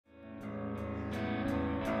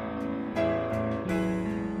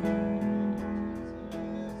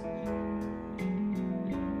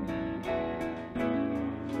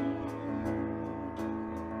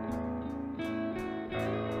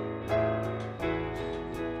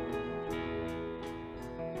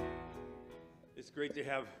great to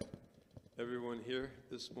have everyone here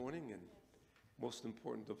this morning, and most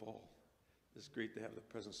important of all, it's great to have the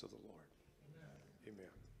presence of the Lord. Amen.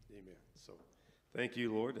 Amen. Amen. So, thank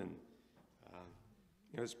you, Lord. And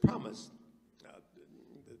as promised,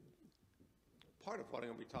 the part of what I'm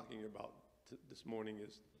going to be talking about this morning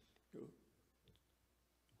is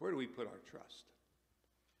where do we put our trust?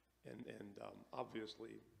 And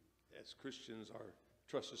obviously, as Christians, our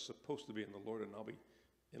trust is supposed to be in the Lord, and I'll be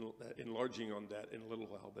enlarging on that in a little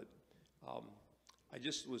while. But I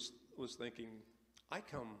just was thinking, I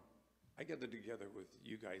gather together with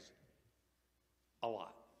you guys a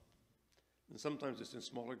lot. And sometimes it's in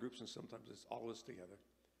smaller groups, and sometimes it's all of us together.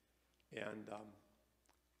 And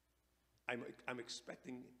I'm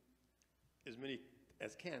expecting as many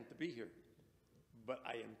as can to be here. But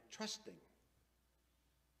I am trusting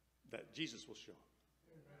that Jesus will show up.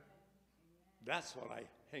 That's what I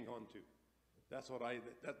hang on to. That's what and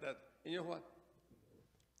you know what?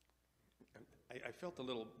 I felt a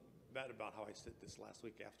little bad about how I said this last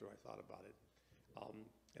week after I thought about it.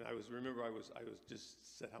 And I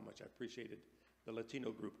just said how much I appreciated the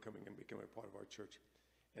Latino group coming and becoming a part of our church.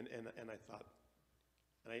 And I thought,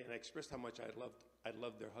 and I expressed how much I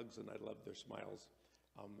loved their hugs and I loved their smiles.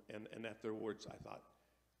 And afterwards I thought,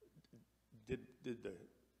 did the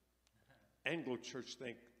Anglo church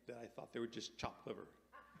think that I thought they were just chopped liver?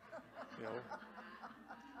 You know?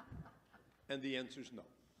 And the answer is no.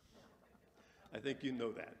 I think you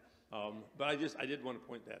know that. But I did want to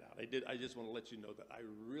point that out. I just want to let you know that I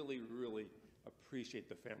really, really appreciate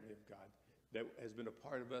the family of God that has been a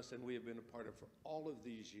part of us and we have been a part of for all of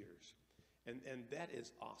these years. And that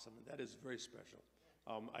is awesome. And that is very special.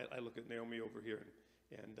 I look at Naomi over here,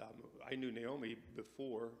 and I knew Naomi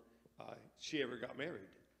before she ever got married.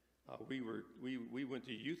 We went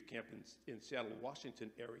to youth camp in Seattle,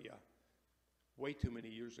 Washington area way too many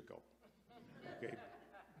years ago. Okay,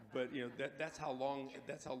 but you know that's how long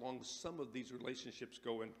some of these relationships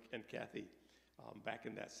go. And Kathy, back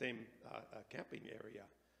in that same camping area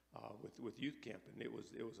with youth camp, and it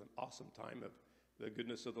was an awesome time of the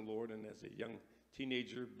goodness of the Lord. And as a young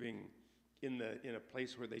teenager, being in a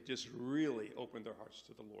place where they just really opened their hearts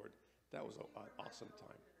to the Lord, that was an awesome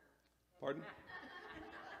time. Pardon?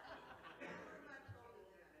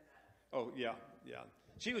 Oh, yeah.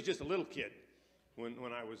 She was just a little kid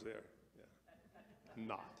when I was there. Yeah.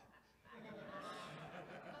 Not.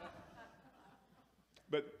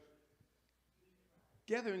 But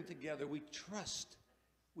gathering together, we trust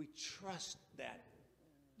that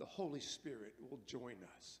the Holy Spirit will join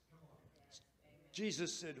us.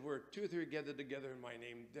 Jesus said, where two or three are gathered together in my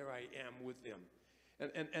name, there I am with them.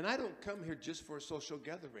 And I don't come here just for a social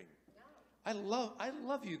gathering. I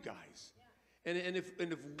love you guys. And if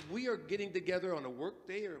we are getting together on a work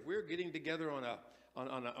day, or if we're getting together on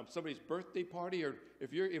somebody's birthday party, or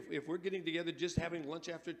if we're getting together just having lunch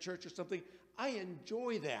after church or something, I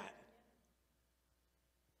enjoy that.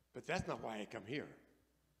 But that's not why I come here.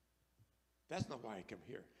 That's not why I come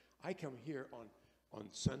here. I come here on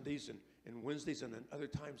Sundays and Wednesdays and on other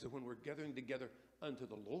times when we're gathering together unto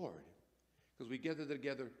the Lord. Because we gather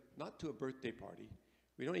together not to a birthday party.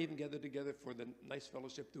 We don't even gather together for the nice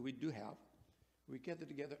fellowship that we do have. We gather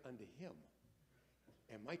together unto Him.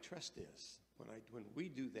 And my trust is, when we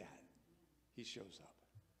do that, He shows up.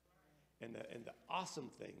 And the awesome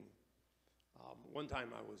thing, one time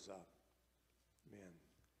I was,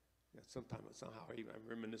 somehow I'm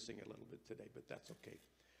reminiscing a little bit today, but that's okay.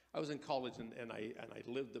 I was in college, and I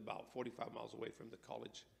lived about 45 miles away from the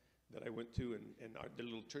college that I went to, and the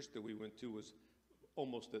little church that we went to was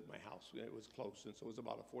almost at my house. It was close, and so it was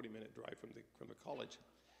about a 40-minute drive from the college.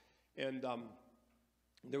 And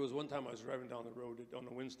there was one time I was driving down the road on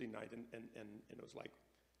a Wednesday night, and it was like,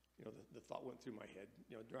 you know, the thought went through my head.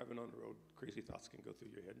 You know, driving on the road, crazy thoughts can go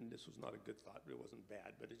through your head, and this was not a good thought. It wasn't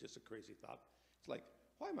bad, but it's just a crazy thought. It's like,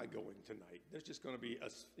 why am I going tonight? There's just going to be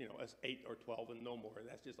us 8 or 12 and no more, and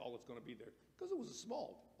that's just all that's going to be there. Because it was a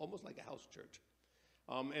small, almost like a house church.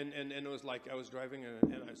 And it was like I was driving, and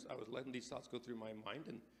I was letting these thoughts go through my mind,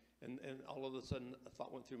 and all of a sudden a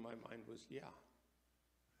thought went through my mind was, yeah,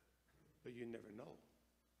 but you never know.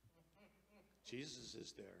 Jesus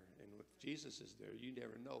is there, and if Jesus is there, you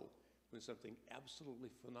never know when something absolutely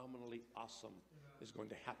phenomenally awesome is going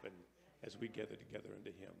to happen as we gather together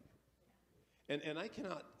unto Him. And I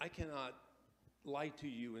cannot lie to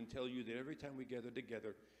you and tell you that every time we gather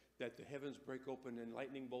together that the heavens break open and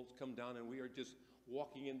lightning bolts come down and we are just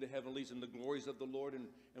walking in the heavenlies and the glories of the Lord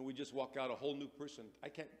and we just walk out a whole new person. I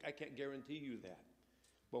can't guarantee you that.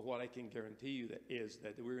 But what I can guarantee you is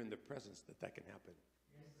that we're in the presence that can happen.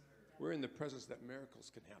 We're in the presence that miracles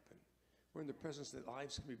can happen. We're in the presence that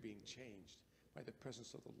lives can be being changed. by the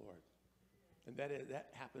presence of the Lord. And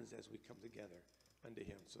that happens as we come together unto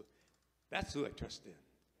him. So that's who I trust in.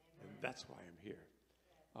 And that's why I'm here.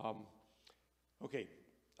 Okay.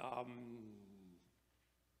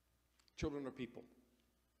 Children are people.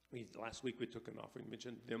 Last week we took an offering,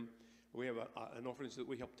 mentioned them. We have an orphanage that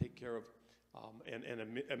we help take care of, and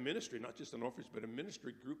a ministry, not just an orphanage, but a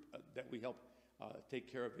ministry group that we help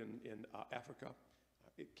take care of in Africa.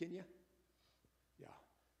 Kenya?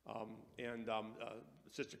 Yeah.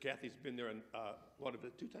 Sister Kathy's been there, and what,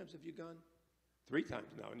 2 times have you gone? 3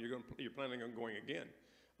 times now, and you're planning on going again.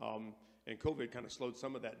 And COVID kind of slowed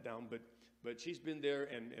some of that down, but she's been there,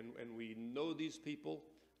 and we know these people.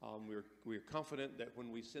 We're confident that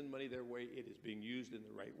when we send money their way, it is being used in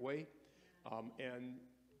the right way. And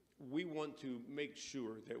we want to make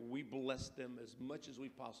sure that we bless them as much as we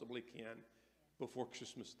possibly can before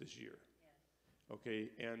Christmas this year. Okay,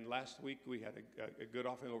 and last week we had a good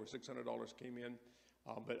offering. Over $600 came in,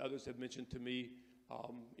 but others have mentioned to me,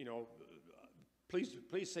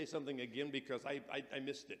 please say something again, because I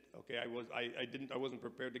missed it. Okay, I wasn't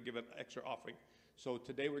prepared to give an extra offering. So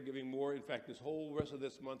today we're giving more. In fact, this whole rest of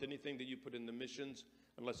this month, anything that you put in the missions,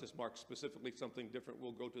 unless it's marked specifically something different,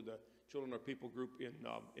 will go to the Children Are People group in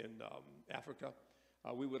Africa.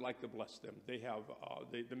 We would like to bless them. They have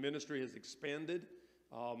the ministry has expanded,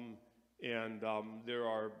 and there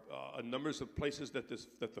are numbers of places that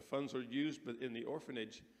the funds are used. But in the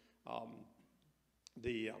orphanage,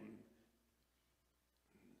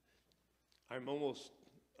 I'm almost.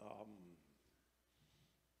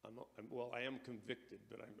 I am convicted,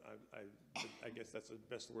 but I guess that's the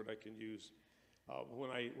best word I can use. When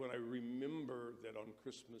I remember that on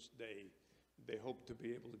Christmas Day, they hope to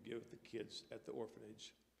be able to give the kids at the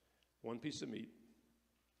orphanage 1 piece of meat,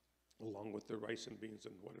 along with their rice and beans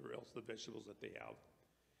and whatever else, the vegetables that they have,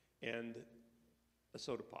 and a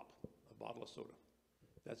soda pop, a bottle of soda.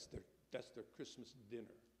 That's their Christmas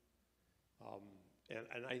dinner.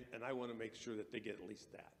 And I want to make sure that they get at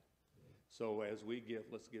least that. So as we give,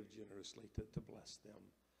 let's give generously to bless them.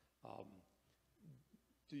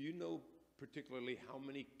 Do you know particularly how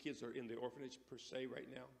many kids are in the orphanage per se right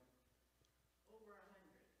now?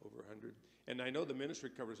 Over 100. And I know the ministry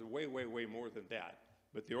covers way, way, way more than that,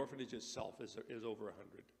 but the orphanage itself is over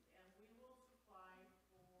 100. And we will supply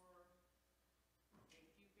for a few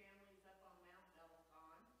families up on Mount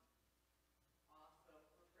Ellicon, also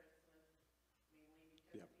for Christmas, mainly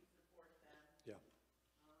because we support them. Yeah.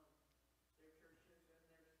 Their churches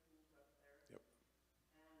and their schools up there. Yep.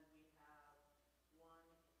 And we have one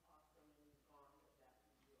also in Uganda that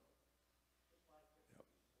we will supply for.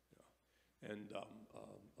 Yep. Yeah. And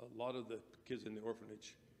a lot of the kids in the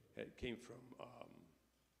orphanage came from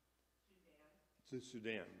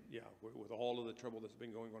Sudan, yeah, with all of the trouble that's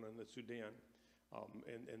been going on in the Sudan.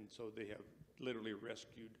 And so they have literally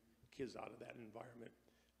rescued kids out of that environment.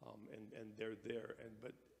 And they're there.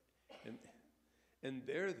 And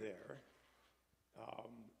they're there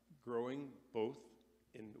growing both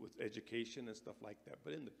with education and stuff like that,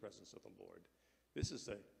 but in the presence of the Lord. This is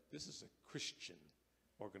a Christian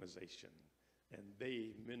organization, and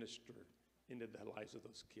they minister into the lives of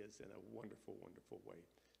those kids in a wonderful, wonderful way.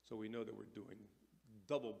 So we know that we're doing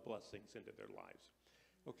double blessings into their lives.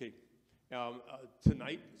 Okay,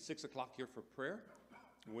 tonight, 6 o'clock here for prayer.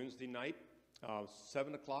 Wednesday night,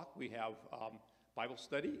 7 o'clock, we have Bible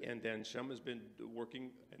study, and then Shem has been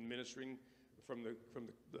working and ministering from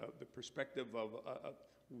the perspective of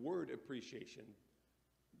word appreciation.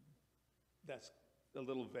 That's a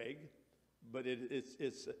little vague, but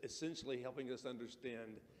it's essentially helping us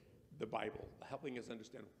understand the Bible, helping us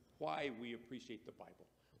understand why we appreciate the Bible,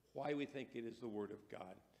 why we think it is the Word of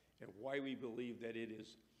God, and why we believe that it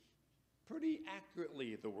is pretty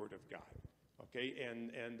accurately the Word of God. Okay,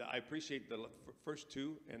 and I appreciate the first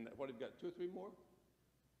 2, and what, have you got 2 or 3 more?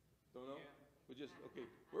 Don't know? Yeah. We just, okay,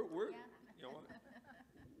 we're you know,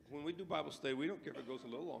 when we do Bible study, we don't care if it goes a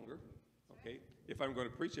little longer, okay? If I'm going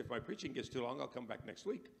to preach, if my preaching gets too long, I'll come back next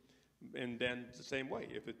week. And then it's the same way.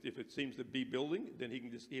 If it seems to be building, then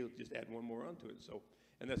he'll just add 1 more onto it. So,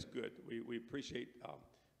 and that's good. We appreciate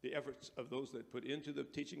the efforts of those that put into the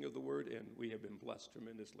teaching of the Word, and we have been blessed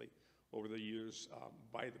tremendously over the years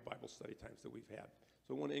by the Bible study times that we've had.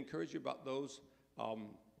 So I want to encourage you about those.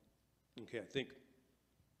 Okay, I think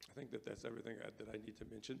that's everything that I need to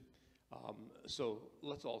mention. So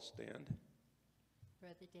let's all stand.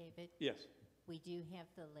 Brother David? Yes. We do have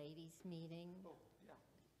the ladies' meeting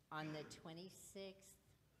on the 26th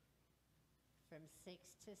from 6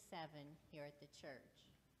 to 7 here at the church.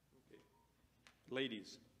 Okay.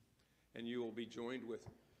 Ladies, and you will be joined with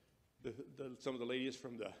some of the ladies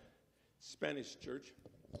from the Spanish church.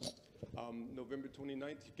 November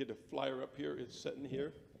 29th, you get a flyer up here. It's sitting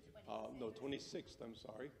here. No, 26th, I'm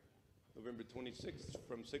sorry. November 26th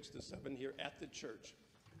from 6 to 7 here at the church.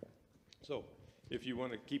 So if you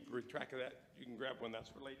want to keep track of that, you can grab one. That's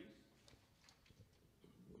for ladies.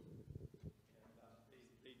 And,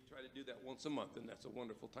 they try to do that once a month, and that's a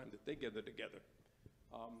wonderful time that they gather together.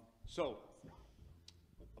 So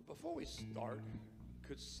before we start,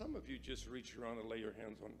 could some of you just reach around and lay your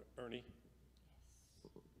hands on Ernie?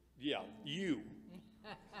 Yeah, you.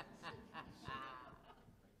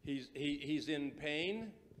 He's in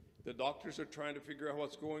pain. The doctors are trying to figure out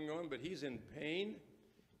what's going on, but he's in pain.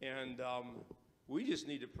 And we just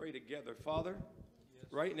need to pray together. Father,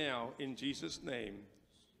 right now, in Jesus' name,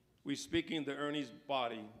 we speak into Ernie's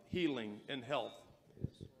body, healing and health.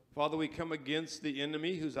 Father, we come against the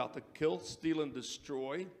enemy who's out to kill, steal, and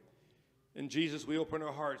destroy. In Jesus, we open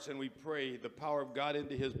our hearts and we pray the power of God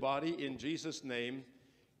into his body in Jesus' name,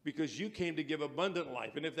 because you came to give abundant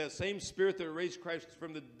life. And if that same spirit that raised Christ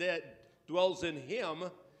from the dead dwells in him,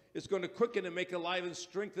 it's going to quicken and make alive and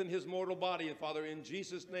strengthen his mortal body. And Father, in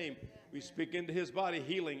Jesus' name, we speak into his body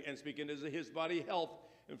healing and speak into his body health.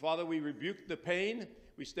 And Father, we rebuke the pain.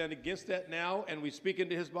 We stand against that now, and we speak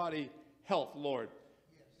into his body health, Lord.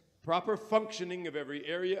 Proper functioning of every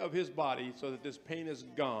area of his body so that this pain is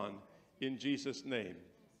gone in Jesus' name.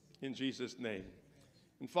 In Jesus' name.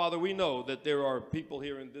 And Father, we know that there are people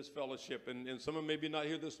here in this fellowship, and some of them maybe not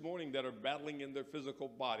here this morning, that are battling in their physical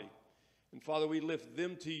body. And Father, we lift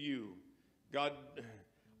them to you. God,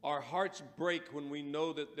 our hearts break when we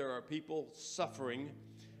know that there are people suffering.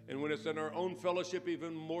 And when it's in our own fellowship,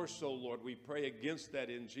 even more so, Lord, we pray against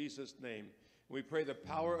that in Jesus' name. We pray the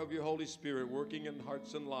power of your Holy Spirit working in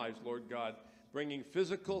hearts and lives, Lord God, bringing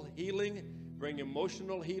physical healing, bring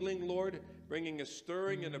emotional healing, Lord, bringing a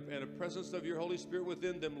stirring and a presence of your Holy Spirit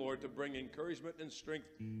within them, Lord, to bring encouragement and strength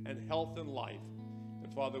and health and life.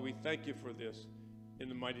 And Father, we thank you for this in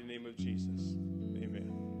the mighty name of Jesus.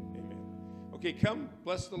 Amen. Amen. Okay, come,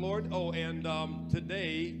 bless the Lord. Oh, and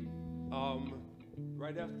today,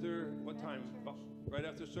 right after, what time? Right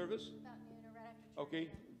after service? About noon or right after church. Okay,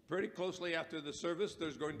 pretty closely after the service,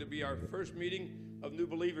 there's going to be our first meeting of New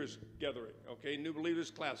Believers gathering, okay, New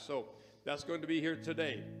Believers class. So that's going to be here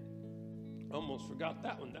today. Almost forgot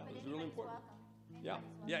that one. That was really important. Yeah,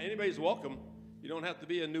 anybody's welcome. You don't have to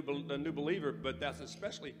be a new believer, but that's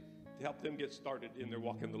especially to help them get started in their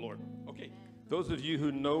walk in the Lord. Okay, those of you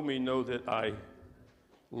who know me know that I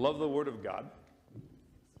love the Word of God.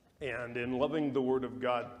 And in loving the Word of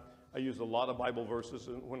God, I use a lot of Bible verses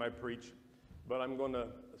when I preach. But I'm going to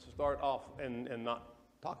start off and not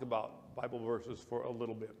talk about Bible verses for a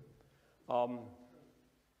little bit.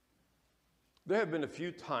 There have been a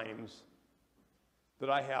few times that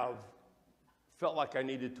I have felt like I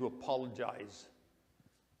needed to apologize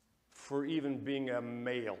for even being a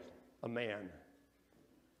man.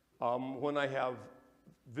 When I have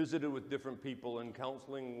visited with different people and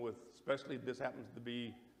counseling with, especially this happens to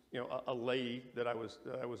be, a lady that I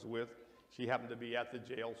was with. She happened to be at the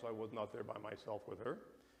jail, so I was not there by myself with her.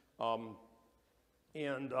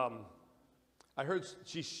 I heard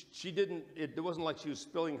she didn't, it wasn't like she was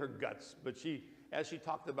spilling her guts, but as she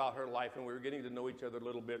talked about her life and we were getting to know each other a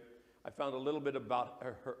little bit, I found a little bit about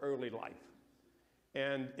her early life.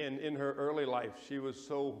 And in her early life, she was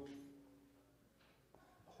so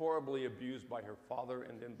horribly abused by her father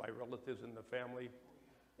and then by relatives in the family,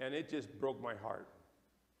 and it just broke my heart.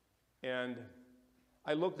 And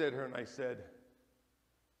I looked at her and I said,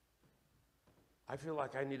 I feel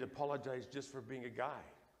like I need to apologize just for being a guy.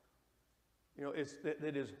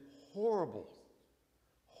 It is horrible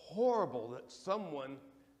that someone,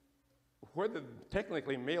 whether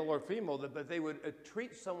technically male or female, that they would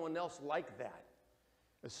treat someone else like that,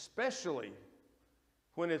 especially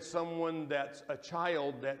when it's someone that's a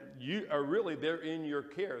child that you are really, they're in your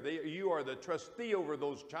care. You are the trustee over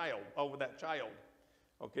that child.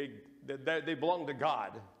 Okay, they belong to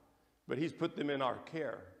God, but he's put them in our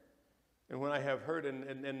care. And when I have heard, and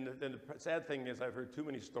the sad thing is I've heard too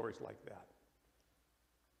many stories like that.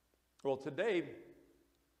 Well, today,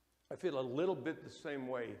 I feel a little bit the same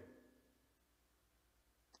way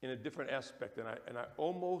in a different aspect, and I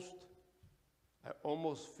almost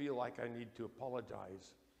feel like I need to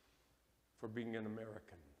apologize for being an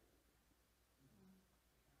American.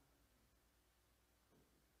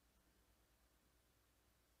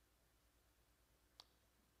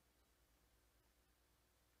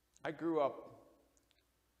 I grew up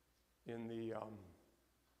in the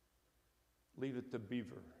Leave It to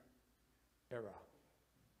Beaver era.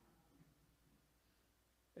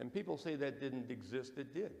 And people say that didn't exist.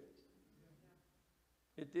 It did.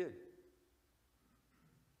 It did.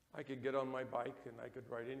 I could get on my bike and I could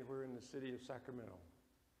ride anywhere in the city of Sacramento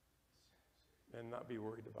and not be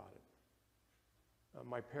worried about it.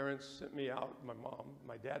 My parents sent me out.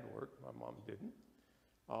 My dad worked, my mom didn't.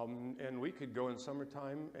 And we could go in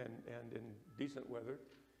summertime and in decent weather.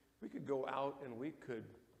 We could go out and we could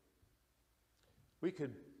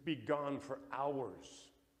be gone for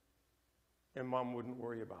hours and Mom wouldn't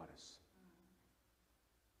worry about us.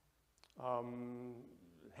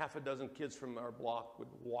 Half a dozen kids from our block would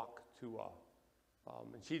walk to,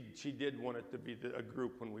 and she did want it to be a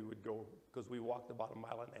group when we would go, because we walked about 1.5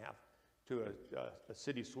 miles to a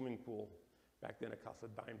city swimming pool. Back then it cost a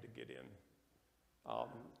dime to get in.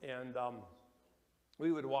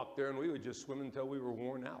 We would walk there and we would just swim until we were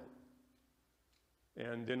worn out.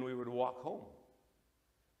 And then we would walk home.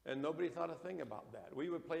 And nobody thought a thing about that. We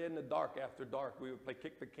would play in the dark after dark. We would play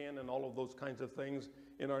kick the can and all of those kinds of things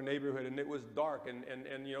in our neighborhood. And it was dark. And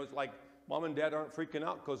you know, it's like Mom and Dad aren't freaking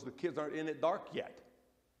out because the kids aren't in it dark yet.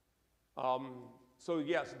 So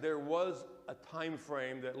yes, there was a time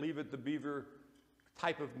frame that Leave It to Beaver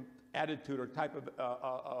type of attitude or type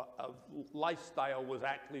of lifestyle was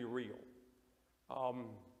actually real.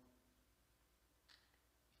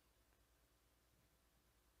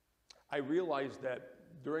 I realized that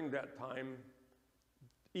during that time,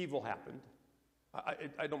 evil happened.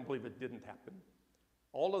 I don't believe it didn't happen.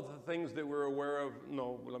 All of the things that we're aware of,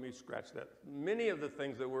 no, let me scratch that. Many of the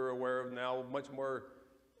things that we're aware of now, much more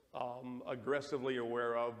aggressively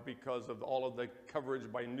aware of because of all of the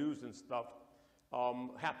coverage by news and stuff,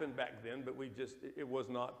 happened back then, but it was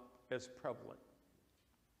not as prevalent.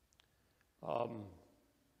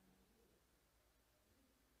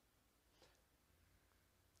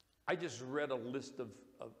 I just read a list of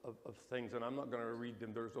things, and I'm not going to read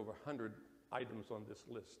them. There's over 100 items on this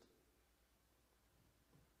list.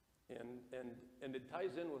 And it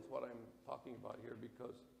ties in with what I'm talking about here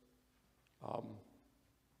because,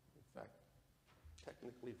 in fact,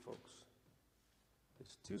 technically, folks,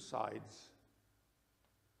 it's 2 sides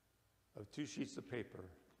of 2 sheets of paper.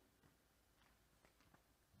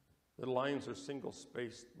 The lines are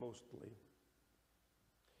single-spaced mostly,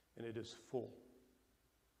 and it is full.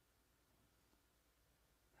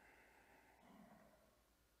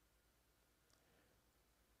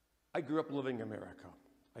 I grew up living America.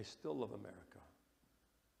 I still love America.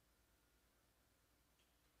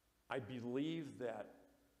 I believe that,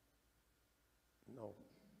 no,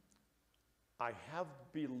 I have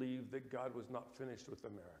believed that God was not finished with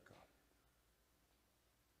America.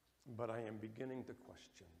 But I am beginning to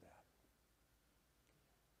question that.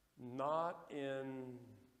 Not in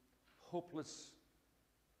hopeless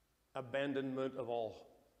abandonment of all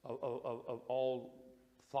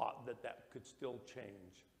thought that could still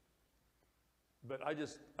change. But I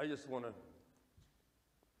just want to,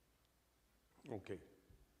 okay.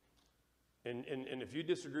 And if you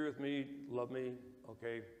disagree with me, love me,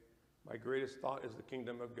 okay. My greatest thought is the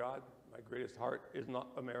kingdom of God. My greatest heart is not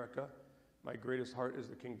America. My greatest heart is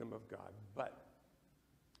the kingdom of God. But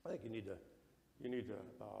I think you need to,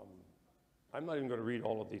 I'm not even going to read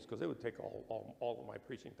all of these because it would take all of my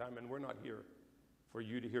preaching time, and we're not here for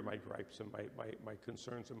you to hear my gripes and my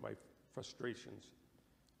concerns and my frustrations.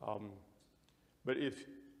 But if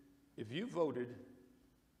you voted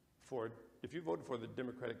for the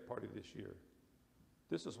Democratic Party this year,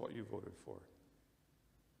 this is what you voted for: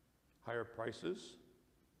 higher prices,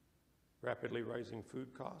 rapidly rising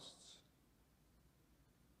food costs,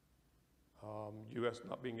 U.S.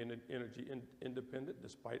 not being energy independent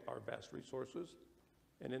despite our vast resources,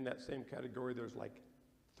 and in that same category, there's like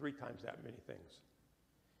 3 times that many things.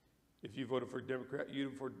 If you voted for Democrat,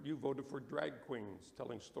 you voted for drag queens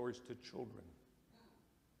telling stories to children.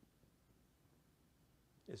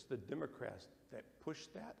 It's the Democrats that push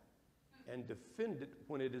that and defend it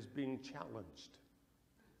when it is being challenged.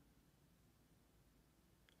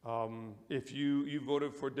 If you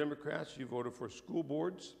voted for Democrats, you voted for school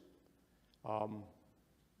boards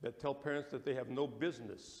that tell parents that they have no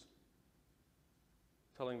business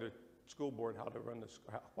telling the school board how to run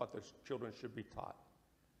what their children should be taught.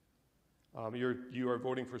 You are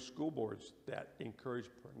voting for school boards that encourage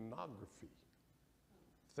pornography.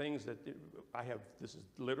 Things that I've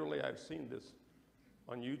seen this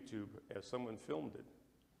on YouTube as someone filmed it.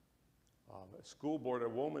 A school board, a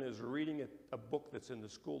woman is reading a book that's in the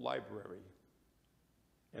school library,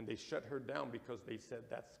 and they shut her down because they said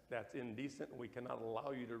that's indecent and we cannot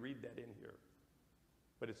allow you to read that in here.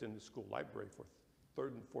 But it's in the school library for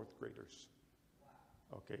 3rd and 4th graders.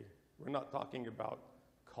 Wow. Okay, we're not talking about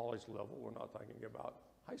college level, we're not talking about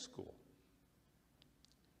high school.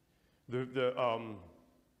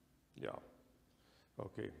 Yeah,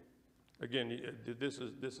 okay. Again,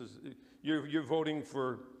 you're voting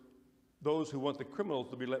for those who want the criminals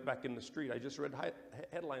to be let back in the street. I just read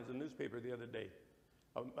headlines in the newspaper the other day.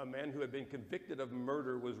 A man who had been convicted of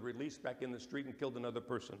murder was released back in the street and killed another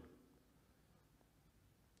person.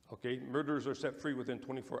 Okay, murderers are set free within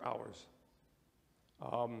 24 hours.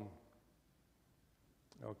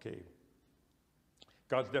 Okay.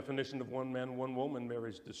 God's definition of one man, one woman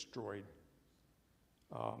marriage destroyed.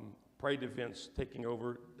 Pride events taking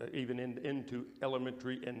over even into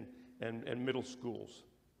elementary and middle schools.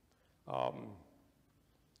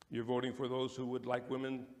 You're voting for those who would like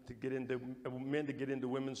men to get into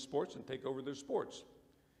women's sports and take over their sports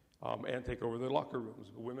and take over their locker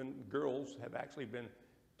rooms. Girls have actually been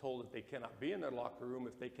told that they cannot be in their locker room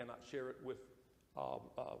if they cannot share it with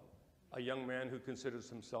a young man who considers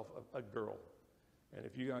himself a girl. And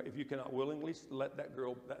if you cannot willingly let that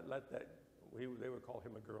girl, they would call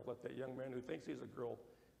him a girl, let that young man who thinks he's a girl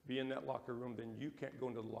be in that locker room, then you can't go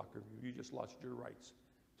into the locker room. You just lost your rights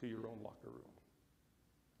to your own locker room.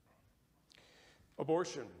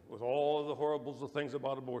 Abortion, with all the horrible things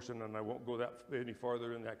about abortion, and I won't go any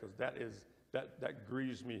farther in that because that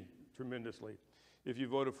grieves me tremendously. If you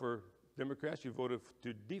voted for Democrats, you voted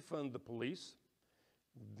to defund the police,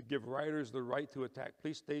 to give rioters the right to attack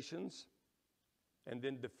police stations, and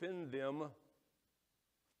then defend them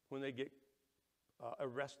when they get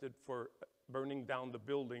arrested for burning down the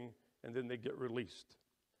building, and then they get released.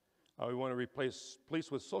 We want to replace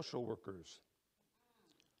police with social workers.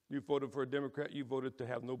 You voted for a Democrat, you voted to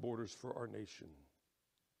have no borders for our nation.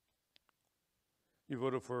 You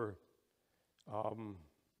voted for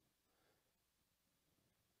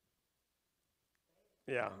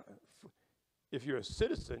if you're a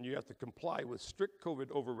citizen, you have to comply with strict COVID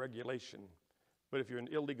overregulation. But if you're an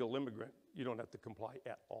illegal immigrant, you don't have to comply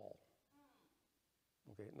at all.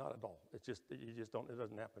 Okay, not at all. It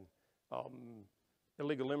doesn't happen.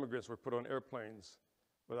 Illegal immigrants were put on airplanes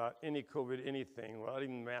without any COVID anything, without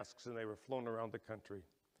even masks, and they were flown around the country.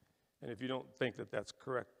 And if you don't think that that's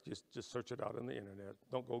correct, just search it out on the internet.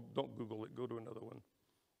 Don't Google it. Go to another one.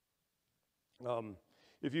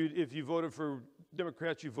 If you voted for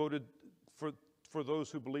Democrats, you voted for those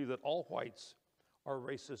who believe that all whites are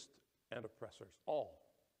racist and oppressors. All.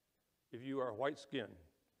 If you are white skin,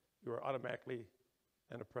 you are automatically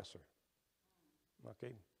an oppressor.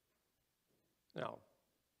 Okay? Now,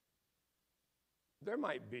 there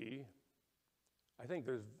might be, I think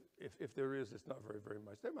there's, if there is, it's not very, very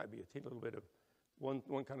much. There might be a little bit of one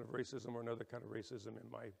kind of racism or another kind of racism in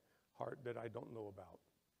my heart that I don't know about.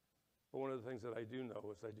 But one of the things that I do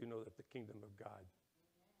know is I do know that the kingdom of God.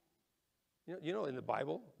 You know, in the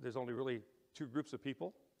Bible, there's only really two groups of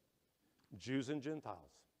people, Jews and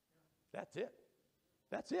Gentiles. That's it.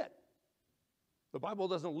 That's it. The Bible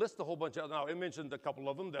doesn't list a whole bunch of, now it mentioned a couple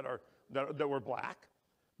of them that were black,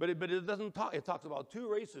 but it doesn't talk, it talks about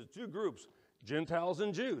two races, two groups, Gentiles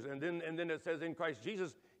and Jews. And then it says in Christ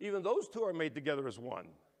Jesus, even those two are made together as one.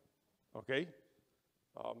 Okay?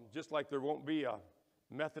 Just like there won't be a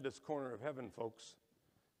Methodist corner of heaven, folks.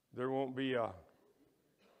 There won't be a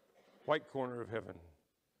white corner of heaven.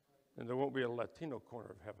 And there won't be a Latino corner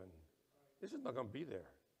of heaven. This is not going to be there.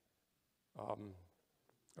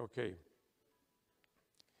 Okay.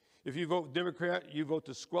 If you vote Democrat, you vote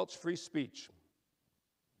to squelch free speech.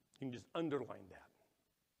 You can just underline that.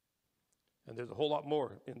 And there's a whole lot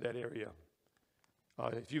more in that area.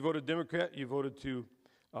 If you voted Democrat, you voted to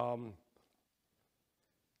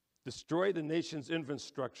destroy the nation's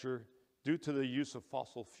infrastructure due to the use of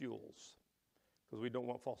fossil fuels, because we don't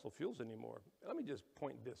want fossil fuels anymore. Let me just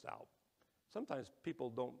point this out. Sometimes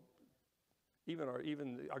people don't, even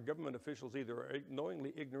our government officials either are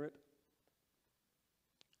knowingly ignorant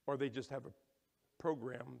or they just have a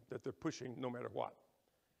program that they're pushing no matter what.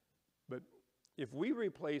 But if we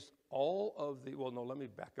replace all of the, well, no, let me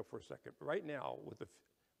back up for a second. Right now,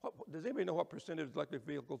 does anybody know what percentage of electric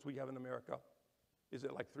vehicles we have in America? Is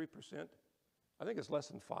it like 3%? I think it's less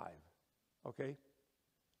than 5, okay?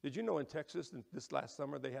 Did you know in Texas, this last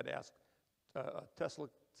summer, they had asked Tesla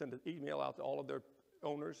send an email out to all of their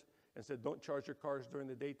owners and said, don't charge your cars during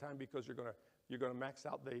the daytime because you're gonna max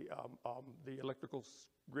out the electrical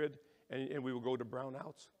grid and we will go to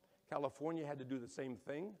brownouts. California had to do the same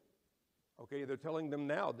thing. Okay, they're telling them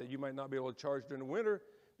now that you might not be able to charge during the winter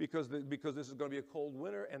because this is going to be a cold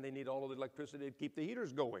winter and they need all of the electricity to keep the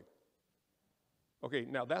heaters going. Okay,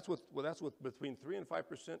 now that's with between 3 and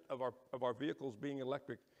 5% of our vehicles being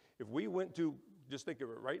electric. If we went to, just think of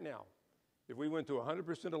it right now, if we went to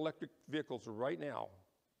 100% electric vehicles right now,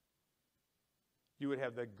 you would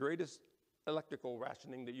have the greatest electrical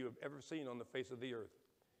rationing that you have ever seen on the face of the earth.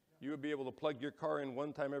 you would be able to plug your car in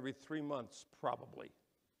one time every 3 months, probably.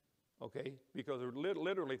 Okay? Because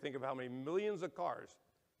literally think of how many millions of cars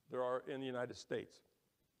there are in the United States.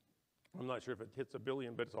 I'm not sure if it hits 1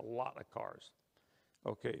 billion, but it's a lot of cars.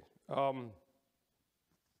 Okay.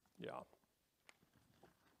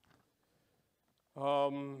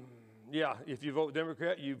 Yeah, if you vote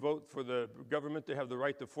Democrat, you vote for the government to have the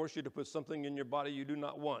right to force you to put something in your body you do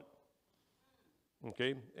not want.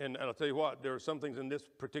 Okay, and I'll tell you what, there are some things in this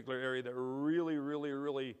particular area that really, really,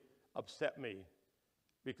 really upset me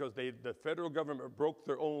because the federal government broke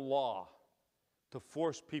their own law to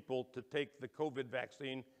force people to take the COVID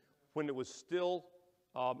vaccine when it was still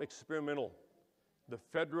experimental. The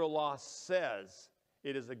federal law says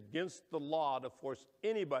it is against the law to force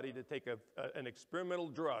anybody to take an experimental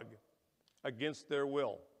drug against their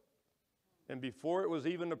will. And before it was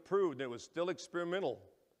even approved, and it was still experimental,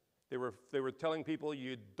 they were telling people,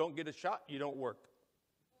 you don't get a shot, you don't work.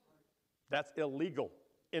 That's illegal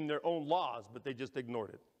in their own laws, but they just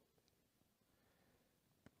ignored it.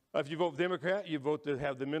 If you vote Democrat, you vote to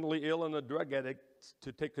have the mentally ill and the drug addicts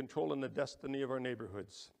to take control in the destiny of our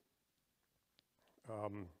neighborhoods.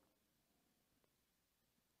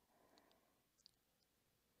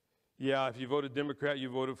 Yeah, if you voted Democrat, you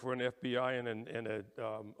voted for an FBI and a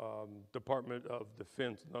Department of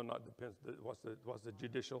Defense. No, not Defense. What's the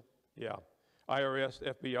judicial? Yeah, IRS,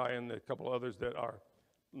 FBI, and a couple others that are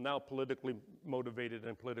now politically motivated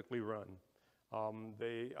and politically run.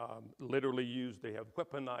 They literally they have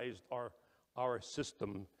weaponized our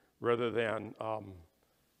system rather than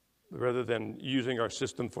using our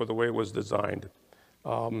system for the way it was designed.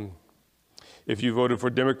 If you voted for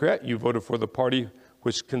Democrat, you voted for the party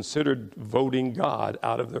which considered voting God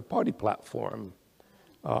out of their party platform.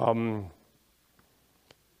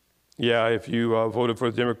 Yeah, if you voted for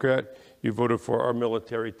the Democrat, you voted for our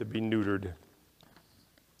military to be neutered.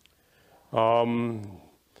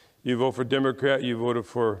 You vote for Democrat, you voted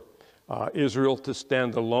for Israel to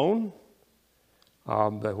stand alone,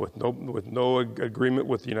 with no agreement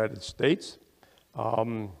with the United States.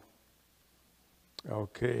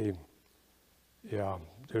 Okay, yeah,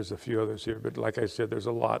 there's a few others here, but like I said, there's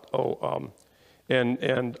a lot.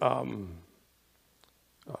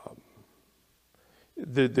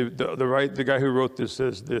 The guy who wrote this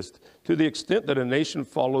says this: to the extent that a nation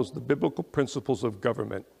follows the biblical principles of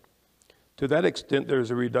government, to that extent there is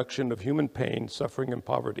a reduction of human pain, suffering, and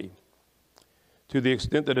poverty. To the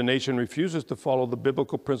extent that a nation refuses to follow the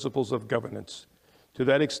biblical principles of governance, to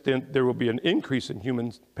that extent there will be an increase in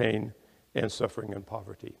human pain and suffering and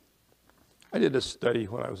poverty. I did a study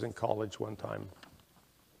when I was in college one time,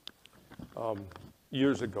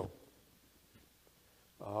 years ago.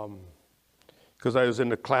 Because I was in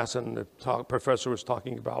the class and the professor was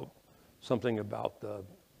talking about something about the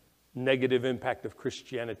negative impact of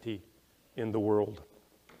Christianity in the world.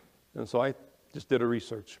 And so I just did a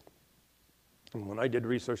research. And when I did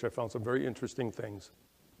research, I found some very interesting things.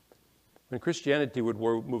 When Christianity would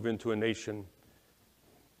move into a nation,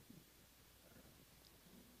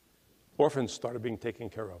 orphans started being taken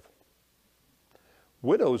care of.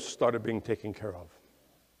 Widows started being taken care of.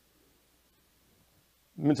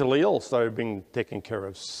 Mentally ill started being taken care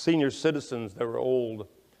of. Senior citizens that were old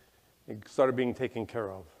started being taken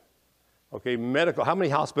care of. Okay, medical, how many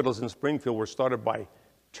hospitals in Springfield were started by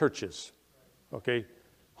churches? Okay,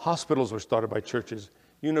 hospitals were started by churches.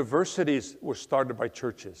 Universities were started by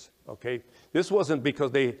churches. Okay, this wasn't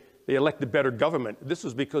because they elected better government. This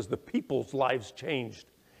was because the people's lives changed.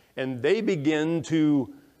 And they begin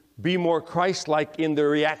to be more Christ-like in their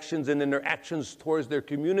reactions and in their actions towards their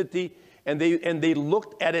community. And they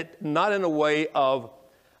looked at it not in a way of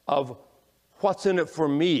what's in it for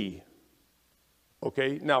me.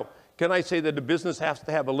 Okay, now, can I say that the business has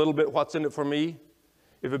to have a little bit what's in it for me?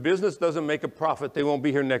 If a business doesn't make a profit, they won't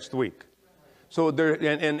be here next week. So there,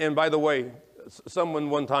 and by the way, someone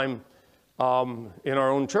one time in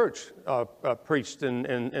our own church preached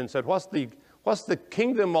and said, what's the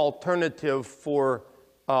kingdom alternative for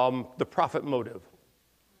the profit motive?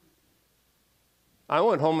 I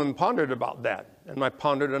went home and pondered about that. And I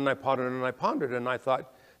pondered and I pondered and I pondered. And I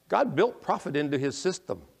thought, God built profit into his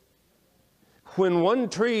system. When one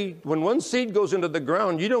seed goes into the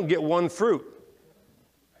ground, you don't get one fruit.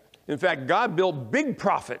 In fact, God built big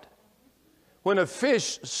profit. When a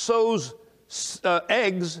fish sows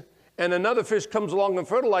eggs and another fish comes along and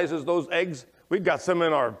fertilizes those eggs, we've got some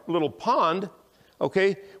in our little pond.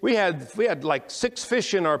 Okay, we had like 6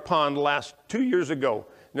 fish in our pond 2 years ago.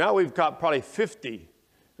 Now we've got probably 50.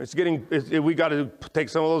 We got to take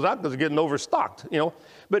some of those out because it's getting overstocked, you know.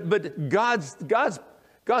 But God's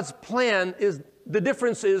plan is, the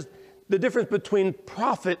difference is the difference between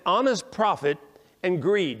profit, honest profit, and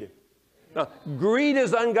greed. Now, greed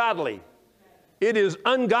is ungodly. It is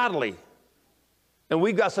ungodly. And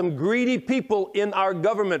we've got some greedy people in our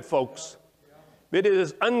government, folks. It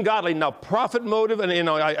is ungodly. Now, profit motive, and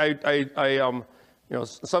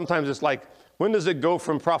sometimes it's like, when does it go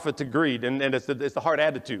from profit to greed? And it's the hard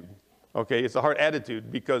attitude. Okay, it's a hard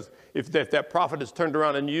attitude, because if that profit is turned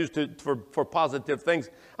around and used for positive things,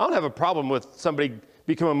 I don't have a problem with somebody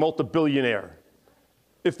becoming a multi-billionaire.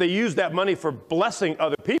 If they use that money for blessing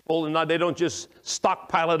other people and they don't just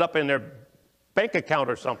stockpile it up in their bank account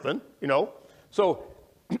or something, So,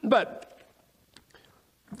 but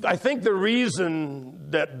I think the reason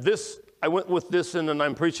that I went with this and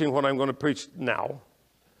I'm preaching what I'm going to preach now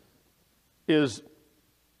is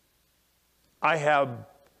I have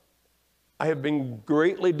been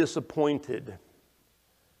greatly disappointed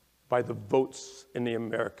by the votes in the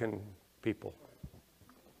American people.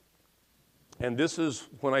 And this is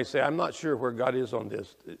when I say I'm not sure where God is on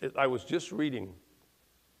this. I was just reading,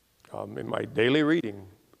 in my daily reading,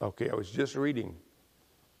 I was just reading.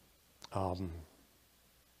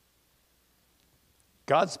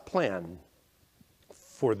 God's plan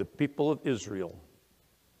for the people of Israel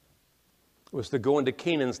was to go into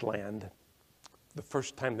Canaan's land the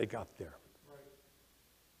first time they got there.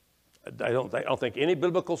 I don't think any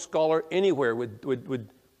biblical scholar anywhere would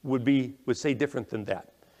say different than that.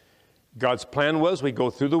 God's plan was we go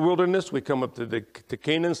through the wilderness, we come up to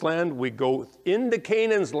Canaan's land, we go into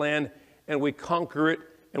Canaan's land, and we conquer it,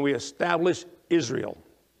 and we establish Israel.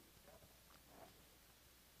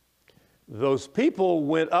 Those people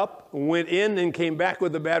went in, and came back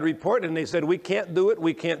with a bad report, and they said, we can't do it,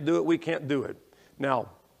 we can't do it, we can't do it. Now,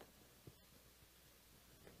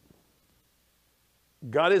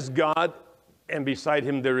 God is God, and beside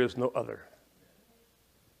him there is no other.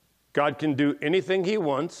 God can do anything he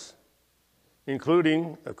wants,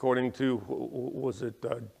 including, according to,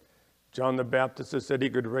 John the Baptist that said he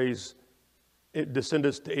could raise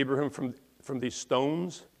descendants to Abraham from these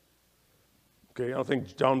stones. Okay, I don't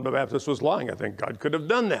think John the Baptist was lying. I think God could have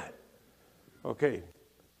done that. Okay.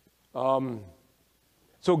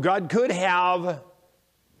 So God could have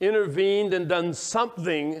intervened and done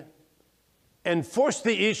something and forced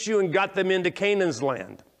the issue and got them into Canaan's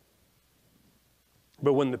land.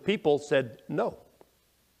 But when the people said no,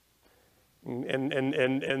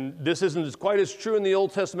 and this isn't quite as true in the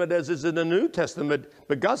Old Testament as is in the New Testament,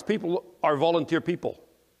 but God's people are volunteer people.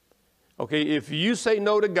 Okay, if you say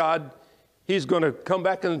no to God, he's going to come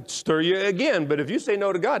back and stir you again. But if you say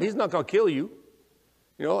no to God, he's not going to kill you.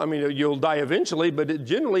 You'll die eventually, but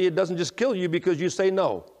generally it doesn't just kill you because you say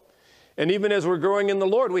no. And even as we're growing in the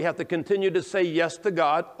Lord, we have to continue to say yes to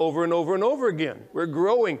God over and over and over again. We're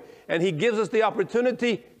growing, and he gives us the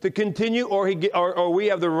opportunity to continue, or we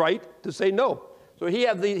have the right to say no. So he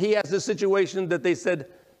has this situation that they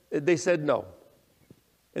said no.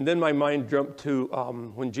 And then my mind jumped to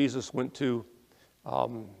when Jesus went to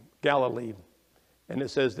Galilee, and it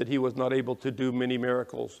says that he was not able to do many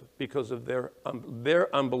miracles because of their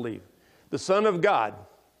unbelief. The Son of God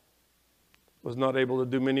was not able to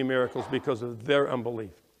do many miracles because of their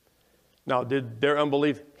unbelief. Now, did their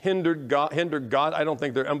unbelief hinder God? I don't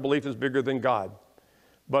think their unbelief is bigger than God.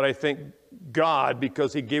 But I think God,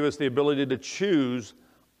 because he gave us the ability to choose,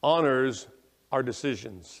 honors our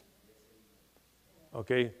decisions.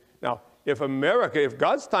 Okay? Now, if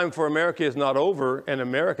God's time for America is not over, and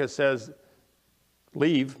America says,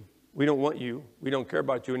 leave, we don't want you, we don't care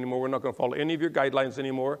about you anymore, we're not going to follow any of your guidelines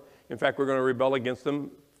anymore. In fact, we're going to rebel against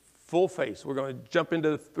them full face. We're going to jump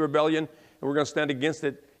into the rebellion, and we're going to stand against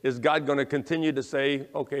it. Is God going to continue to say,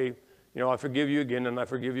 okay, I forgive you again, and I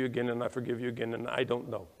forgive you again, and I forgive you again, and I don't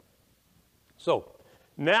know. So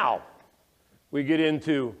now we get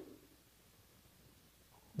into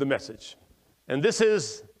the message. And this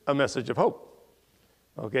is a message of hope.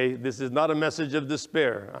 Okay, this is not a message of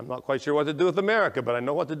despair. I'm not quite sure what to do with America, but I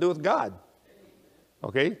know what to do with God.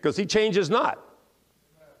 Okay, because he changes not.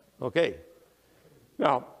 Okay.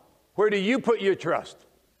 Now, where do you put your trust?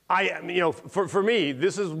 For me,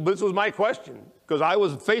 this was my question, because I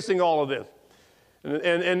was facing all of this.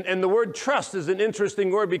 And the word trust is an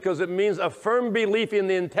interesting word because it means a firm belief in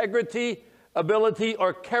the integrity, ability,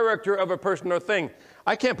 or character of a person or thing.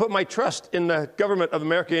 I can't put my trust in the government of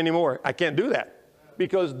America anymore. I can't do that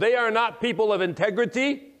because they are not people of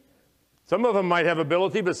integrity. Some of them might have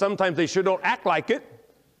ability, but sometimes they sure don't act like it.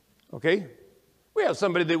 Okay? We have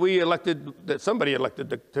somebody that somebody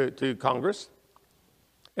elected to Congress,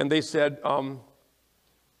 and they said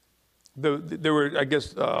there were, I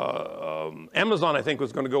guess, Amazon, I think,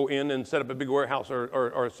 was going to go in and set up a big warehouse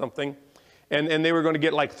or something, and they were going to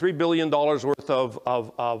get like $3 billion worth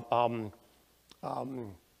of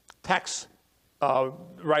tax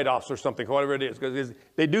write-offs or something, whatever it is. Because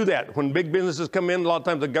they do that. When big businesses come in, a lot of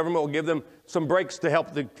times the government will give them some breaks to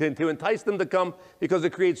help to entice them to come because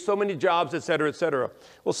it creates so many jobs, et cetera, et cetera.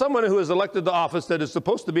 Well, someone who is elected to office that is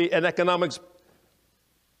supposed to be an economics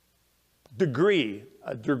degree,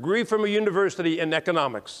 a degree from a university in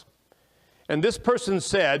economics. And this person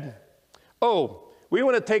said, oh, we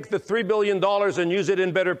want to take the $3 billion and use it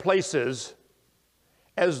in better places,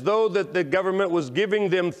 as though that the government was giving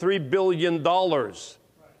them $3 billion.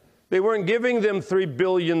 They weren't giving them $3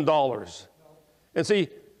 billion. And see,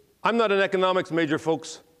 I'm not an economics major,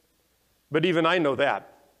 folks, but even I know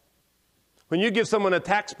that. When you give someone a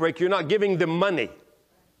tax break, you're not giving them money.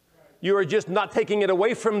 You are just not taking it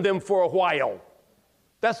away from them for a while.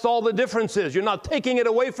 That's all the difference is. You're not taking it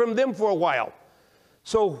away from them for a while.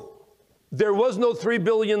 So there was no $3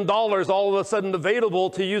 billion all of a sudden available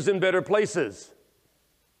to use in better places.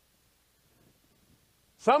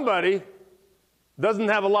 Somebody doesn't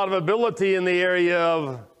have a lot of ability in the area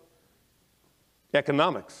of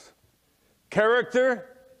economics. Character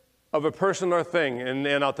of a person or thing.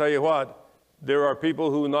 And I'll tell you what, there are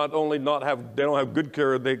people who not only they don't have good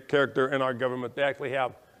character in our government, they actually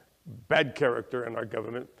have bad character in our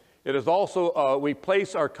government. It is also, we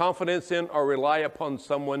place our confidence in or rely upon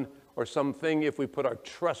someone or something if we put our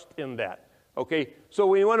trust in that. Okay, so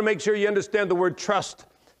we want to make sure you understand the word trust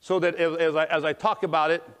so that as I talk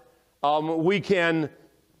about it, we can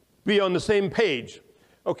be on the same page.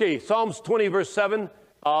 Okay, Psalms 20, verse 7,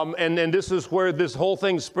 and this is where this whole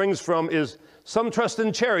thing springs from, is some trust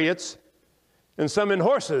in chariots and some in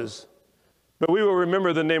horses, but we will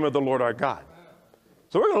remember the name of the Lord our God.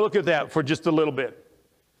 So we're going to look at that for just a little bit,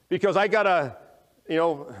 because I got to,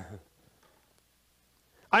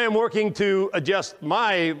 I am working to adjust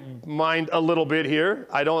my mind a little bit here.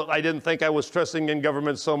 I didn't think I was trusting in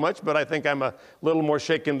government so much, but I think I'm a little more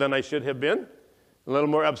shaken than I should have been, a little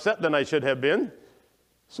more upset than I should have been.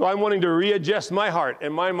 So I'm wanting to readjust my heart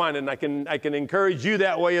and my mind, and I can encourage you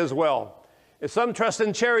that way as well. If some trust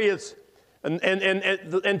in chariots,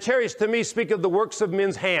 and chariots to me speak of the works of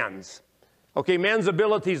men's hands. Okay, man's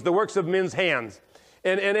abilities, the works of men's hands.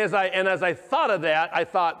 And as I thought of that, I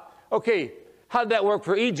thought, okay, how'd that work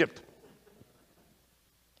for Egypt?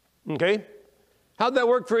 Okay? How'd that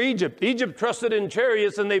work for Egypt? Egypt trusted in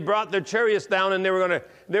chariots, and they brought their chariots down, and they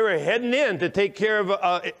were heading in to take care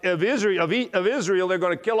of Israel. They're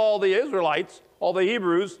going to kill all the Israelites, all the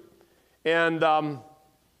Hebrews, and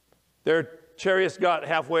their chariots got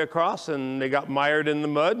halfway across, and they got mired in the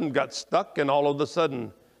mud and got stuck, and all of a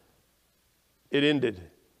sudden, it ended.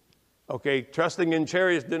 Okay, trusting in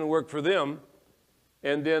chariots didn't work for them.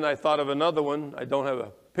 And then I thought of another one I don't have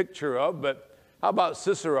a picture of, but how about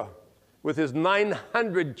Sisera with his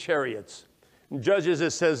 900 chariots? In Judges,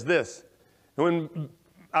 it says this: when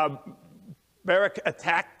Barak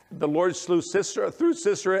attacked, the Lord threw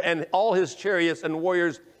Sisera and all his chariots and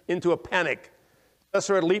warriors into a panic.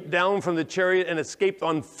 Sisera leaped down from the chariot and escaped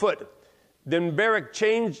on foot. Then Barak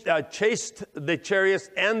chased the chariots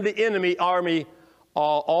and the enemy army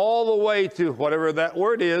all the way to whatever that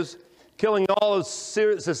word is, killing all of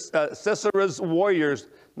Sisera's warriors.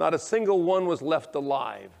 Not a single one was left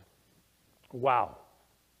alive. Wow.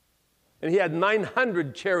 And he had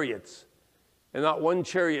 900 chariots, and not one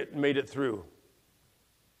chariot made it through.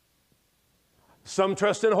 Some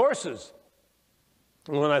trust in horses.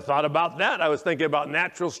 And when I thought about that, I was thinking about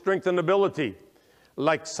natural strength and ability,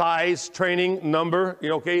 like size, training, number,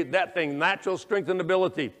 okay, that thing, natural strength and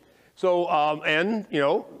ability. So,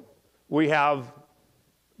 we have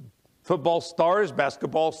football stars,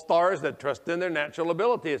 basketball stars that trust in their natural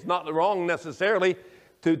ability. It's not wrong necessarily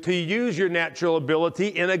to use your natural ability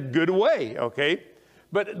in a good way, okay?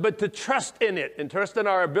 But to trust in it and trust in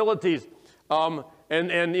our abilities.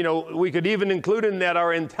 We could even include in that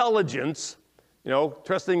our intelligence,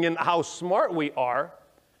 trusting in how smart we are.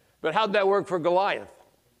 But how'd that work for Goliath?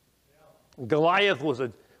 Goliath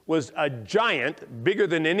was a giant, bigger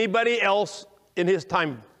than anybody else in his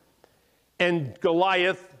time. And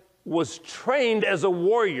Goliath was trained as a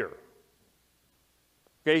warrior.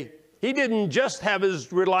 Okay? He didn't just have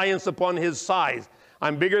his reliance upon his size.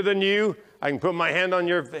 I'm bigger than you. I can put my hand on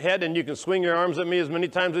your head and you can swing your arms at me as many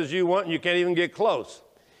times as you want and you can't even get close.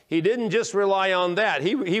 He didn't just rely on that.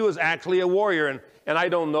 He was actually a warrior. And I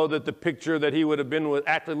don't know that the picture that he would have been would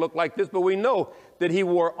actually look like this, but we know that he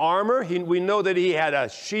wore armor. We know that he had a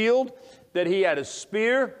shield, that he had a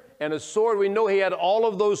spear and a sword. We know he had all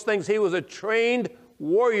of those things. He was a trained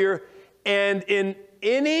warrior. And in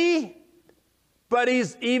anybody's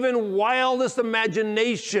even wildest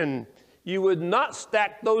imagination, you would not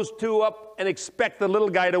stack those two up and expect the little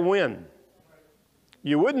guy to win.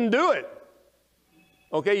 You wouldn't do it.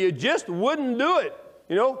 Okay, you just wouldn't do it.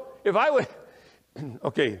 You know, if I would,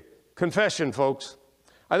 okay, confession, folks.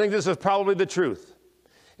 I think this is probably the truth.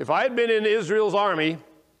 If I had been in Israel's army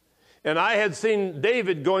and I had seen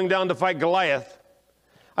David going down to fight Goliath,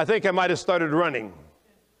 I think I might have started running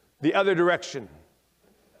the other direction.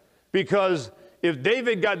 Because if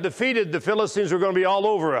David got defeated, the Philistines were going to be all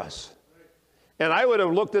over us. And I would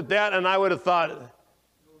have looked at that and I would have thought,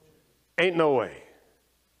 ain't no way.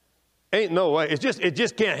 Ain't no way. It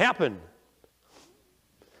just can't happen.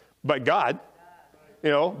 But God,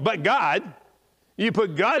 but God, you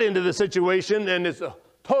put God into the situation and it's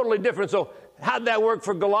totally different. So how'd that work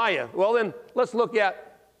for Goliath? Well, then let's look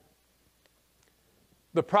at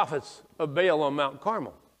the prophets of Baal on Mount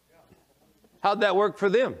Carmel. How'd that work for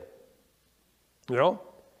them?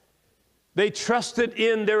 They trusted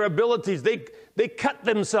in their abilities. They cut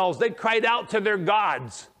themselves. They cried out to their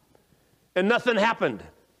gods, and nothing happened.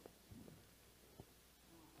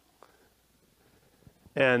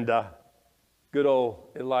 And good old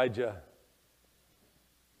Elijah,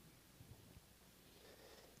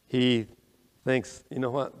 he thinks, you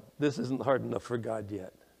know what, this isn't hard enough for God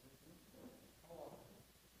yet.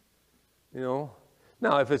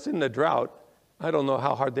 Now if it's in the drought, I don't know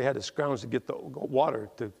how hard they had to scrounge to get the water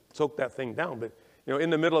to soak that thing down. But, in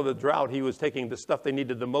the middle of the drought, he was taking the stuff they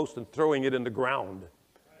needed the most and throwing it in the ground.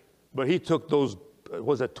 But he took those,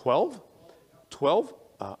 was it 12? 12?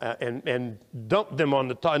 And dumped them on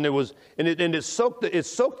the top. And it soaked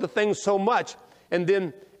the thing so much. And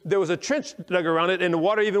then there was a trench dug around it, and the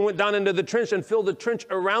water even went down into the trench and filled the trench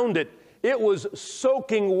around it. It was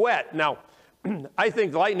soaking wet. Now, I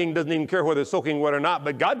think lightning doesn't even care whether it's soaking wet or not,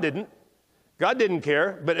 but God didn't. God didn't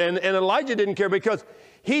care, and Elijah didn't care because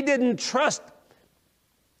he didn't trust.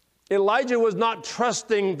 Elijah was not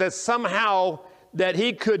trusting that somehow that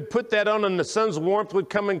he could put that on and the sun's warmth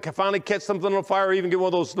would come and finally catch something on fire or even get one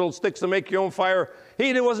of those little sticks to make your own fire.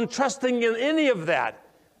 He wasn't trusting in any of that.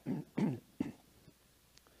 And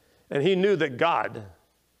he knew that God,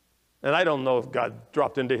 and I don't know if God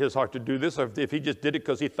dropped into his heart to do this or if he just did it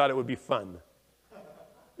because he thought it would be fun.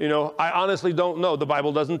 I honestly don't know. The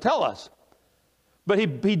Bible doesn't tell us. But he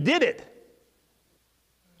did it.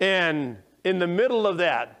 And in the middle of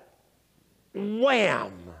that,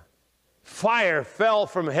 wham, fire fell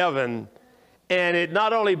from heaven, and it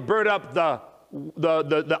not only burnt up the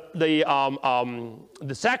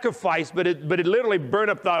sacrifice, but it literally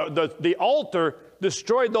burned up the altar,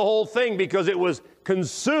 destroyed the whole thing because it was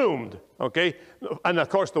consumed. Okay, and of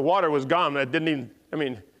course the water was gone. It didn't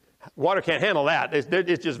even. Water can't handle that.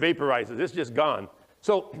 It just vaporizes. It's just gone.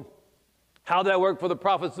 So, how'd that work for the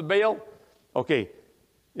prophets of Baal? Okay,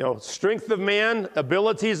 strength of man,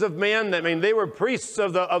 abilities of man. They were priests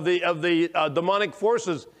of the demonic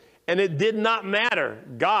forces, and it did not matter.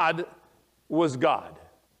 God was God.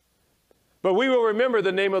 But we will remember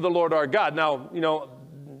the name of the Lord our God. Now,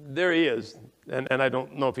 there he is, and I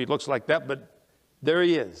don't know if he looks like that, but there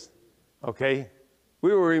he is. Okay,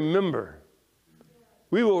 we will remember.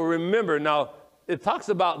 We will remember. Now, it talks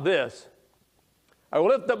about this. I will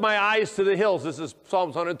lift up my eyes to the hills. This is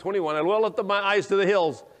Psalms 121. I will lift up my eyes to the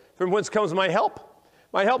hills. From whence comes my help?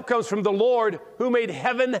 My help comes from the Lord who made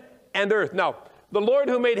heaven and earth. Now, the Lord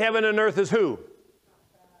who made heaven and earth is who?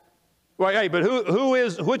 Right, but who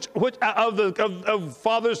is, which of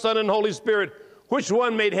Father, Son, and Holy Spirit, which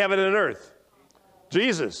one made heaven and earth?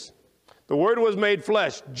 Jesus. The Word was made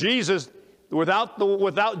flesh. Jesus,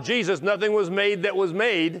 without Jesus, nothing was made that was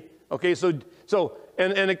made. Okay, so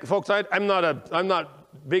folks, I'm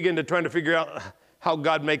not big into trying to figure out how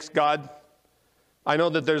God makes God. I know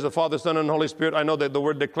that there's a Father, Son, and Holy Spirit. I know that the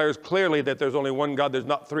Word declares clearly that there's only one God. There's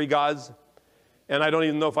not three gods. And I don't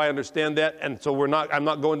even know if I understand that. And so I'm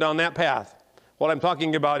not going down that path. What I'm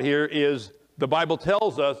talking about here is the Bible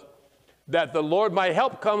tells us that the Lord, my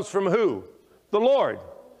help comes from who? The Lord.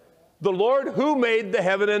 The Lord who made the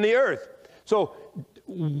heaven and the earth. So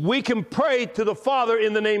we can pray to the Father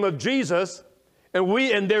in the name of Jesus,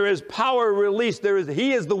 and there is power released.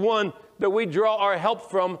 He is the one that we draw our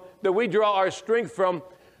help from, that we draw our strength from.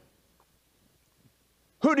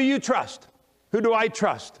 Who do you trust? Who do I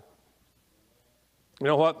trust? You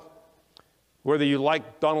know what? Whether you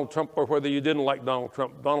like Donald Trump or whether you didn't like Donald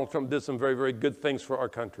Trump did some very, very good things for our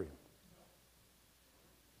country.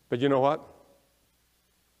 But you know what?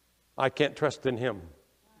 I can't trust in him.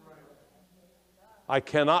 I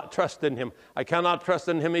cannot trust in him. I cannot trust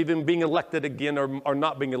in him even being elected again or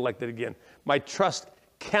not being elected again. My trust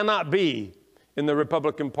cannot be in the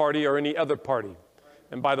Republican Party or any other party.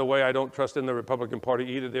 And by the way, I don't trust in the Republican Party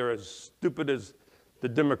either. They're as stupid as the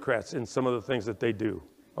Democrats in some of the things that they do,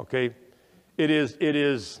 okay? It is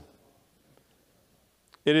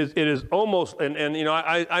almost, and you know,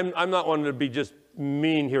 I'm not wanting to be just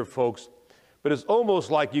mean here, folks, but it's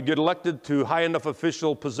almost like you get elected to high enough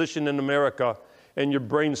official position in America and your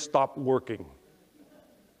brain stopped working.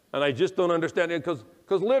 And I just don't understand it because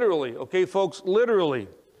literally, okay, folks, literally,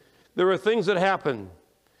 there are things that happen.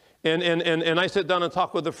 And I sit down and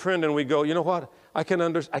talk with a friend and we go, you know what? I can't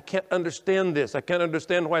understand this. I can't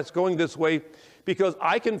understand why it's going this way because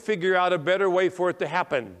I can figure out a better way for it to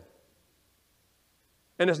happen.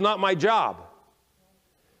 And it's not my job.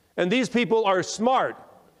 And these people are smart.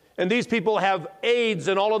 And these people have aides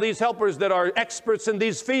and all of these helpers that are experts in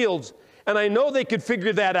these fields. And I know they could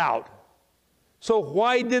figure that out. So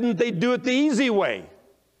why didn't they do it the easy way?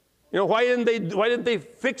 You know, why didn't they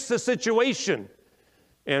fix the situation?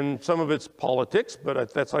 And some of it's politics,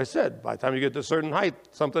 but that's what I said. By the time you get to a certain height,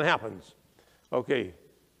 something happens. Okay.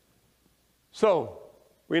 So,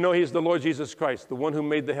 we know He's the Lord Jesus Christ, the one who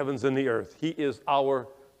made the heavens and the earth. He is our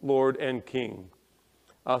Lord and King.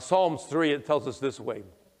 Psalms 3, it tells us this way.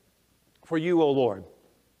 For you, O Lord.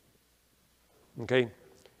 Okay.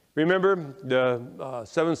 Remember the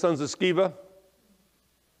 7 sons of Sceva?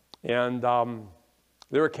 And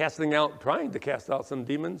they were trying to cast out some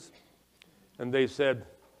demons. And they said,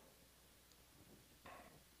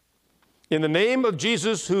 in the name of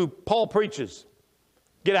Jesus who Paul preaches,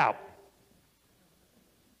 get out.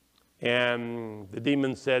 And the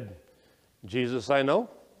demon said, Jesus I know,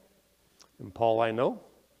 and Paul I know,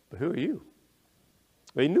 but who are you?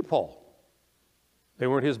 They knew Paul. They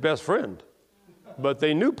weren't his best friend, but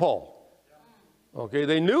they knew Paul. Okay,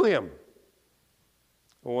 they knew him.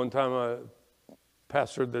 One time a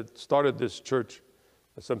pastor that started this church,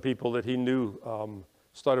 some people that he knew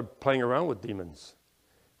started playing around with demons.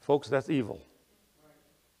 Folks, that's evil.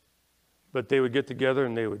 But they would get together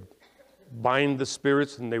and they would bind the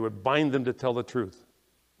spirits and they would bind them to tell the truth.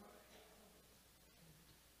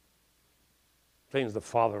 Satan's the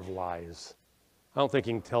father of lies. I don't think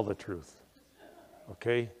he can tell the truth.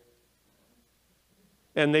 Okay?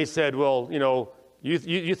 And they said, well, you know,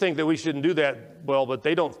 you think that we shouldn't do that. Well, but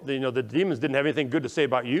they don't, you know, the demons didn't have anything good to say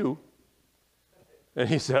about you. And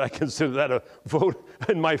he said, I consider that a vote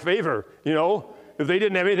in my favor, you know. If they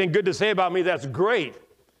didn't have anything good to say about me, that's great.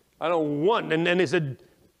 I don't want. And they said,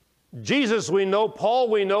 Jesus we know, Paul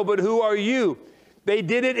we know, but who are you? They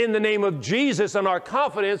did it in the name of Jesus and our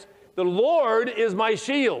confidence. The Lord is my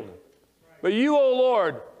shield. But you, O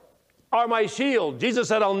Lord, are my shield. Jesus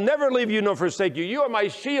said, I'll never leave you nor forsake you. You are my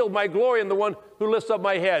shield, my glory, and the one who lifts up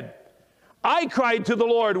my head. I cried to the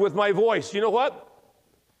Lord with my voice. You know what?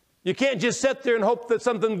 You can't just sit there and hope that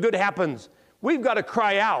something good happens. We've got to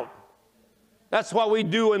cry out. That's what we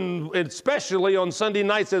do, and especially on Sunday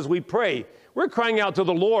nights as we pray. We're crying out to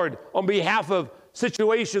the Lord on behalf of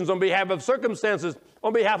situations, on behalf of circumstances,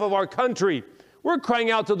 on behalf of our country. We're crying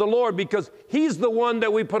out to the Lord because He's the one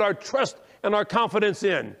that we put our trust and our confidence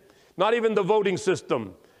in, not even the voting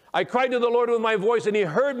system. I cried to the Lord with my voice, and He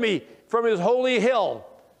heard me from His holy hill.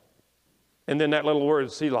 And then that little word,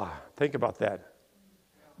 Selah. Think about that.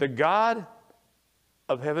 The God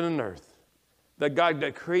of heaven and earth, the God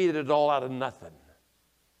that created it all out of nothing,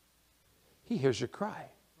 He hears your cry.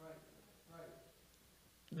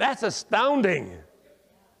 That's astounding.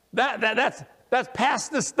 That's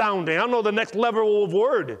past astounding. I don't know the next level of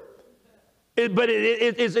word. But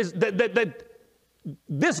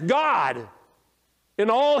this God, in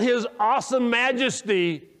all His awesome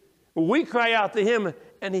majesty, we cry out to Him,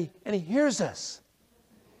 and He hears us.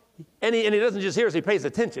 And he doesn't just hear us, He pays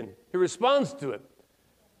attention. He responds to it.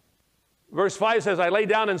 Verse 5 says, I lay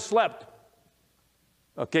down and slept.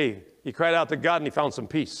 Okay, he cried out to God and he found some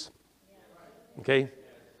peace. Okay?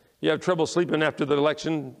 You have trouble sleeping after the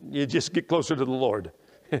election, you just get closer to the Lord.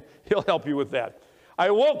 He'll help you with that. I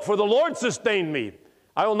awoke, for the Lord sustained me.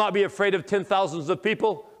 I will not be afraid of 10,000s of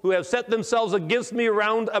people who have set themselves against me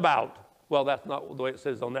round about. Well, that's not the way it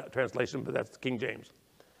says on that translation, but that's King James.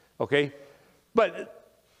 Okay? But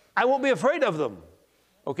I won't be afraid of them.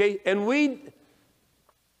 Okay? And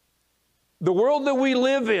the world that we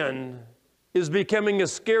live in is becoming a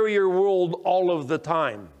scarier world all of the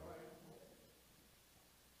time.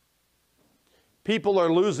 People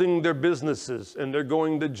are losing their businesses and they're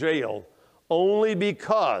going to jail only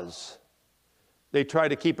because they try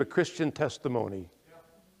to keep a Christian testimony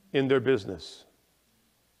in their business.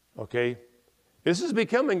 Okay? This is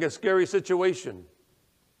becoming a scary situation.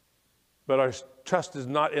 But our trust is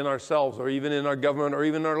not in ourselves or even in our government or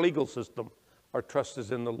even our legal system. Our trust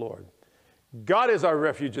is in the Lord. God is our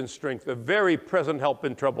refuge and strength, a very present help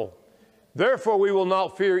in trouble. Therefore we will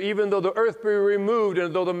not fear, even though the earth be removed,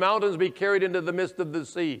 and though the mountains be carried into the midst of the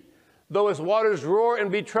sea. Though its waters roar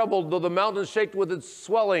and be troubled, though the mountains shake with its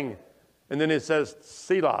swelling. And then it says,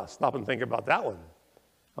 Selah. Stop and think about that one.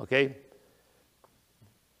 Okay?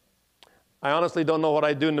 I honestly don't know what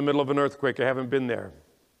I'd do in the middle of an earthquake. I haven't been there.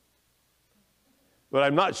 But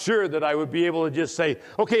I'm not sure that I would be able to just say,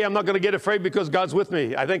 okay, I'm not going to get afraid because God's with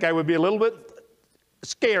me. I think I would be a little bit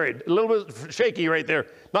scared, a little bit shaky right there.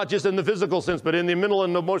 Not just in the physical sense, but in the mental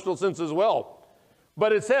and emotional sense as well.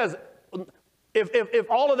 But it says, if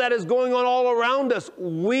all of that is going on all around us,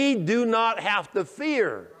 we do not have to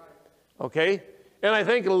fear. Okay? And I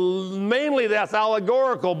think mainly that's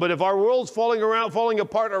allegorical, but if our world's falling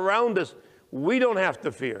apart around us, we don't have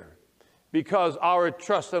to fear, because our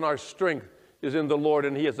trust and our strength is in the Lord,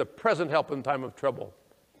 and He is a present help in time of trouble.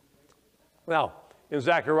 Now, in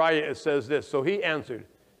Zechariah it says this, so He answered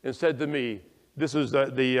and said to me, this was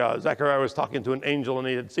Zechariah was talking to an angel, and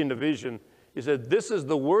he had seen a vision. He said, this is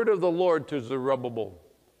the word of the Lord to Zerubbabel.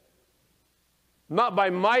 Not by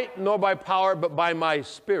might nor by power, but by my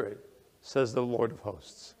Spirit, says the Lord of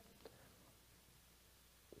hosts.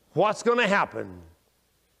 What's going to happen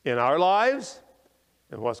in our lives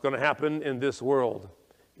and what's going to happen in this world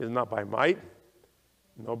is not by might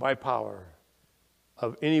nor by power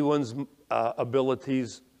of anyone's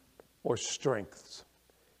abilities or strengths.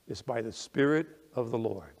 It's by the Spirit of the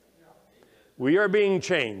Lord. We are being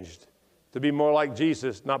changed to be more like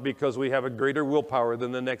Jesus, not because we have a greater willpower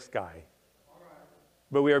than the next guy.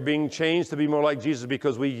 But we are being changed to be more like Jesus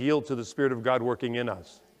because we yield to the Spirit of God working in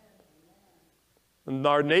us. And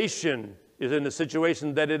our nation is in the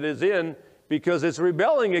situation that it is in because it's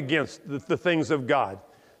rebelling against the things of God.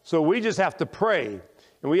 So we just have to pray,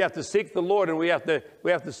 and we have to seek the Lord, and we have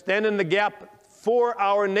to stand in the gap for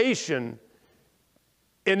our nation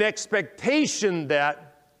in expectation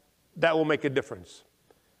that will make a difference.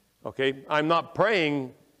 Okay? I'm not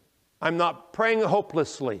praying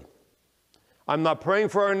hopelessly. I'm not praying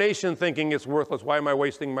for our nation thinking it's worthless. Why am I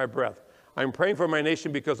wasting my breath? I'm praying for my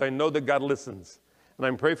nation because I know that God listens. And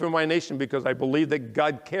I'm praying for my nation because I believe that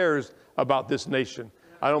God cares about this nation.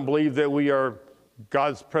 I don't believe that we are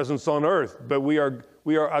God's presence on earth, but we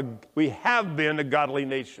have been a godly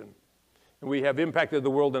nation. And we have impacted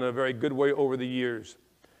the world in a very good way over the years.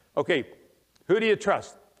 Okay, who do you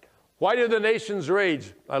trust? Why do the nations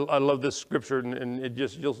rage? I love this scripture, and it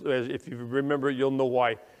just, if you remember it, you'll know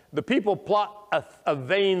why. The people plot a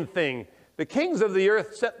vain thing. The kings of the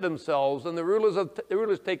earth set themselves, and the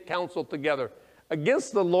rulers take counsel together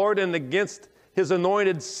against the Lord and against His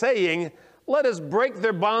anointed, saying, let us break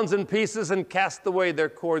their bonds in pieces and cast away their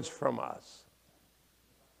cords from us.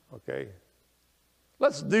 Okay?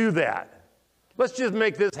 Let's do that. Let's just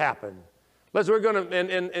make this happen.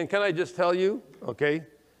 And can I just tell you, okay,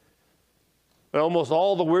 almost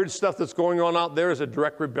all the weird stuff that's going on out there is a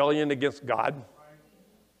direct rebellion against God.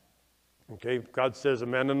 Okay, God says a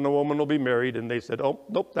man and a woman will be married, and they said, oh,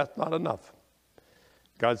 nope, that's not enough.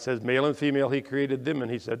 God says male and female, He created them, and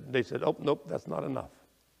they said, oh, nope, that's not enough.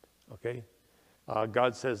 Okay?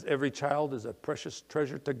 God says every child is a precious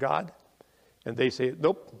treasure to God, and they say,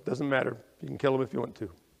 nope, doesn't matter. You can kill them if you want to.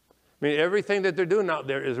 I mean, everything that they're doing out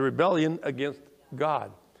there is a rebellion against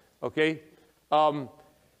God. Okay?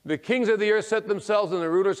 The kings of the earth set themselves and the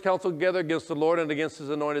rulers counsel together against the Lord and against His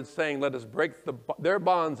anointed, saying, let us break their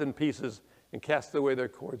bonds in pieces and cast away their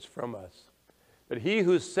cords from us. But He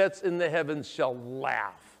who sits in the heavens shall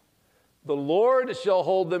laugh. The Lord shall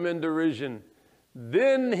hold them in derision.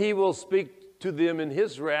 Then He will speak to them in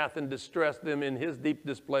His wrath and distress them in His deep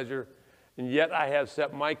displeasure. And yet I have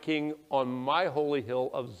set my king on my holy hill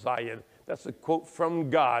of Zion. That's a quote from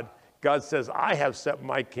God. God says, I have set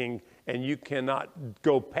my king, and you cannot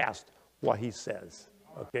go past what He says.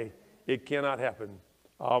 Okay? It cannot happen.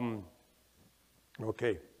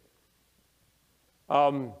 Okay.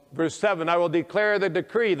 Verse 7, I will declare the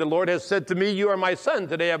decree. The Lord has said to me, you are my son.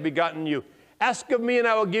 Today I have begotten you. Ask of me, and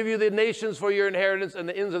I will give you the nations for your inheritance and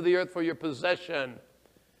the ends of the earth for your possession.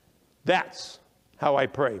 That's how I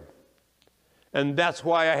pray. And that's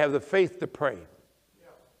why I have the faith to pray.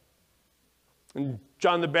 And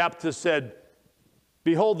John the Baptist said,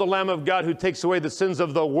 behold the Lamb of God who takes away the sins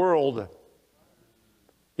of the world.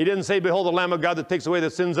 He didn't say, behold the Lamb of God that takes away the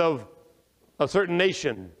sins of a certain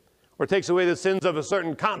nation or takes away the sins of a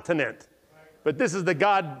certain continent. But this is the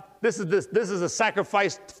God, this is a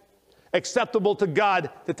sacrifice acceptable to God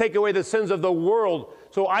to take away the sins of the world.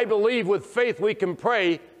 So I believe with faith we can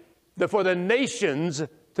pray that for the nations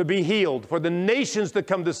to be healed, for the nations to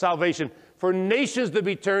come to salvation, for nations to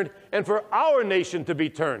be turned, and for our nation to be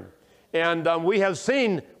turned. And we have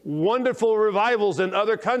seen wonderful revivals in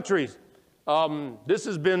other countries. This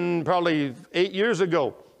has been probably 8 years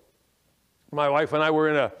ago. My wife and I were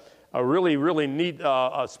in a really, really neat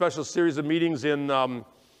a special series of meetings in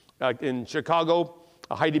Chicago.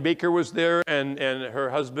 Heidi Baker was there, and her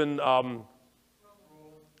husband,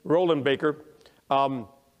 Roland Baker.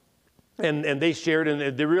 And they shared,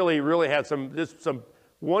 and they really, really had some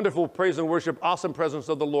wonderful praise and worship, awesome presence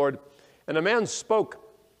of the Lord. And a man spoke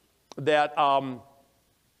that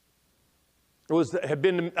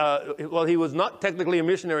he was not technically a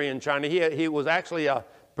missionary in China. He was actually a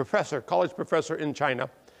professor, college professor in China,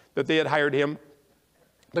 that they had hired him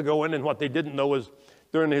to go in. And what they didn't know was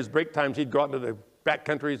during his break times, he'd go out into the back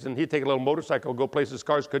countries and he'd take a little motorcycle, go places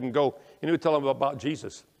cars couldn't go, and he would tell them about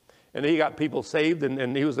Jesus. And he got people saved,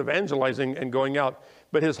 and he was evangelizing and going out.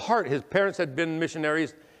 But his heart, his parents had been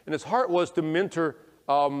missionaries, and his heart was to mentor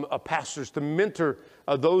pastors, to mentor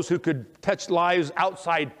those who could touch lives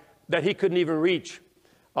outside that he couldn't even reach.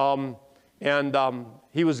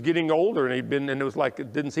 He was getting older, and it was like,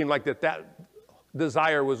 it didn't seem like that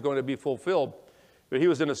desire was going to be fulfilled. But he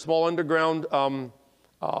was in a small underground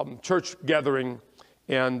church gathering,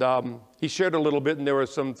 and he shared a little bit, and there were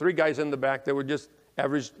 3 guys in the back that were just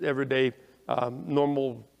average, everyday,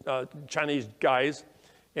 normal Chinese guys.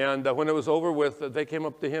 And when it was over with, they came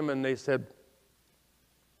up to him and they said,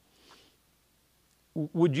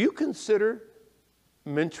 "Would you consider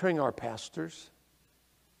mentoring our pastors?"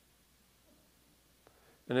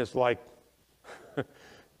 And it's like,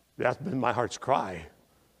 that's been my heart's cry.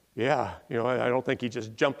 Yeah, I don't think he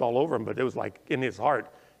just jumped all over him, but it was like in his heart,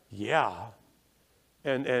 yeah.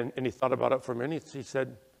 And he thought about it for a minute. He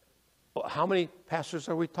said, "Well, how many pastors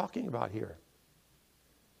are we talking about here?"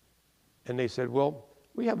 And they said, "Well,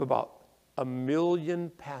 we have about 1 million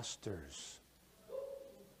pastors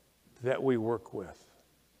that we work with."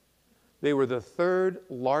 They were the 3rd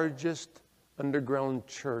largest underground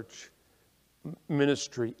church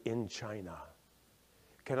ministry in China.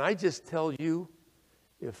 Can I just tell you,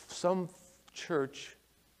 if some church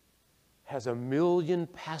has 1 million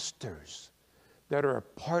pastors that are a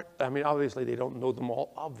part, obviously they don't know them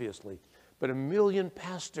all, obviously, but 1 million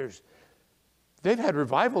pastors, they've had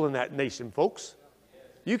revival in that nation, folks.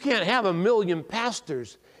 You can't have 1 million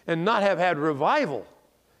pastors and not have had revival.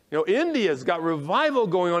 India's got revival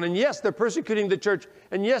going on, and yes, they're persecuting the church,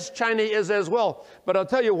 and yes, China is as well. But I'll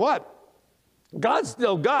tell you what, God's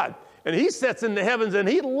still God, and he sits in the heavens and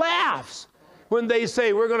he laughs when they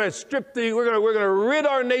say, we're going to rid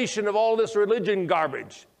our nation of all this religion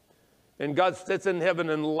garbage. And God sits in heaven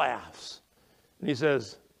and laughs. And he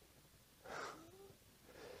says,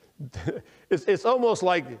 it's almost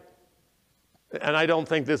like, and I don't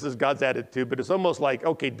think this is God's attitude, but it's almost like,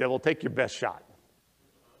 okay, devil, take your best shot.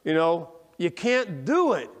 You can't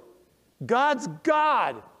do it. God's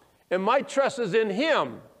God, and my trust is in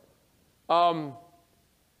him.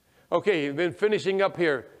 Okay, you've been finishing up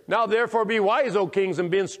here. Now, therefore, be wise, O kings, and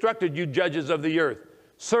be instructed, you judges of the earth.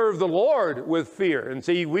 Serve the Lord with fear. And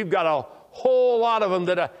see, we've got a whole lot of them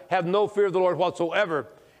that have no fear of the Lord whatsoever.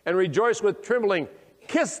 And rejoice with trembling.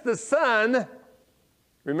 Kiss the Son.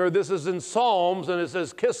 Remember, this is in Psalms, and it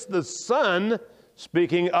says, kiss the Son,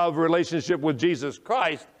 speaking of relationship with Jesus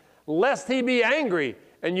Christ, lest he be angry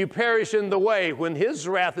and you perish in the way when his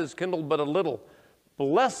wrath is kindled but a little.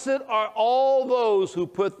 Blessed are all those who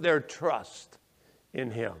put their trust in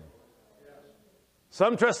him.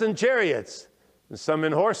 Some trust in chariots and some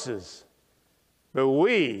in horses, but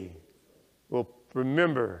we will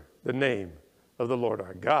remember the name of the Lord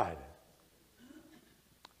our God.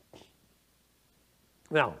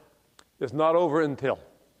 Now, it's not over until,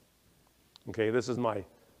 okay, this is my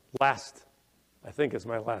last, I think it's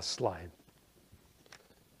my last slide.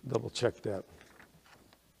 Double check that.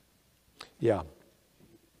 Yeah.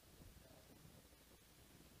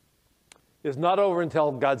 It's not over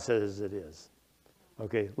until God says it is.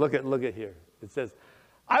 Okay, look at here. It says,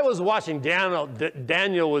 I was watching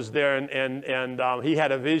Daniel was there, and he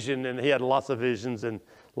had a vision, and he had lots of visions, and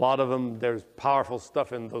a lot of them, there's powerful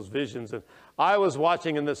stuff in those visions. And I was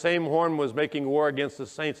watching, and the same horn was making war against the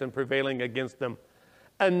saints and prevailing against them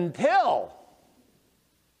until,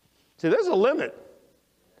 see, there's a limit.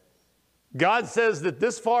 God says that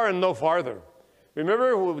this far and no farther.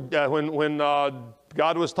 Remember when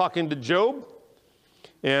God was talking to Job,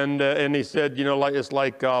 and he said, it's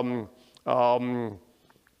like Job, God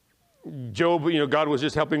was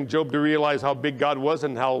just helping Job to realize how big God was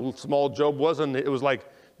and how small Job was, and it was like,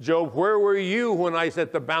 Job, where were you when I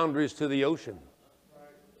set the boundaries to the ocean?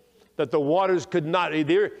 That the waters could not,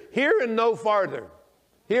 here and no farther.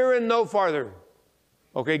 Here and no farther.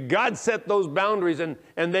 Okay, God set those boundaries, and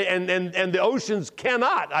the oceans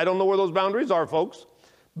cannot. I don't know where those boundaries are, folks,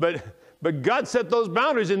 but God set those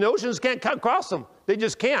boundaries, and the oceans can't cross them. They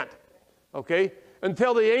just can't. Okay,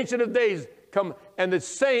 until the Ancient of Days come, and the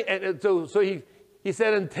saint, and so he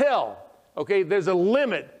said until. Okay, there's a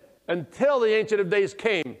limit until the Ancient of Days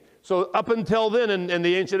came. So up until then, in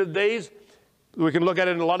the Ancient of Days, we can look at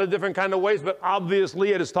it in a lot of different kind of ways, but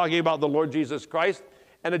obviously it is talking about the Lord Jesus Christ.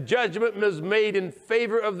 And a judgment was made in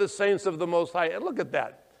favor of the saints of the Most High. And look at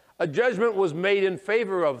that. A judgment was made in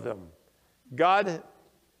favor of them. God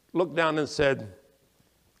looked down and said,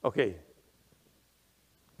 okay,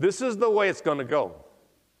 this is the way it's going to go.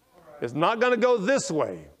 It's not going to go this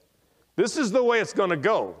way. This is the way it's going to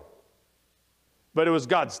go. But it was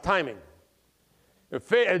God's timing.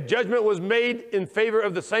 A judgment was made in favor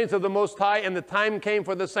of the saints of the Most High, and the time came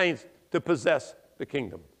for the saints to possess the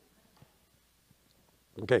kingdom.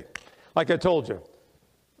 Okay, like I told you,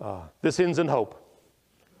 this ends in hope.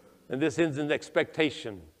 And this ends in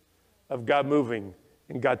expectation of God moving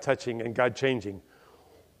and God touching and God changing.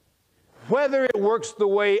 Whether it works the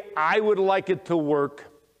way I would like it to work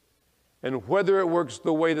and whether it works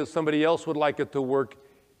the way that somebody else would like it to work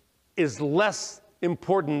is less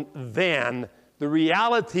important than the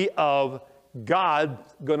reality of God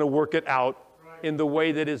going to work it out in the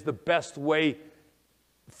way that is the best way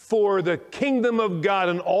for the kingdom of God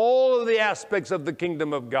and all of the aspects of the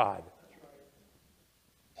kingdom of God.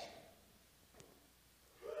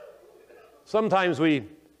 Sometimes we,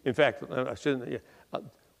 in fact,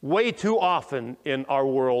 way too often in our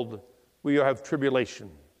world, we have tribulation.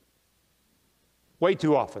 Way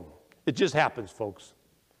too often. It just happens, folks.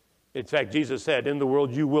 In fact, Jesus said, in the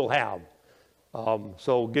world you will have.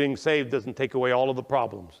 So getting saved doesn't take away all of the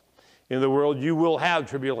problems. In the world you will have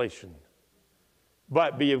tribulation.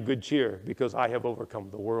 But be of good cheer, because I have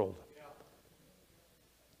overcome the world.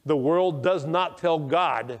 The world does not tell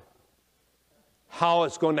God how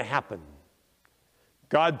it's going to happen.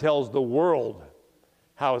 God tells the world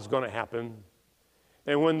how it's going to happen.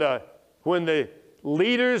 And when the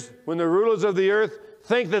leaders, when the rulers of the earth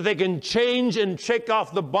think that they can change and shake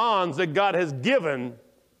off the bonds that God has given,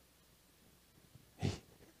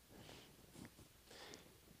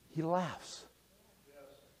 he laughs.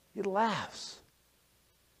 He laughs.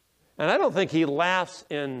 And I don't think he laughs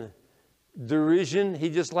in derision. He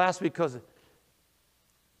just laughs because,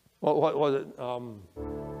 what was it?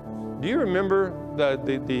 Do you remember the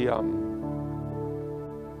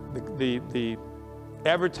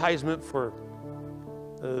advertisement for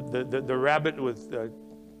the rabbit with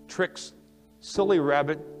tricks? Silly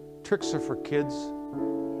rabbit, tricks are for kids.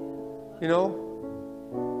 You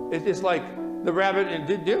know, it's like the rabbit. And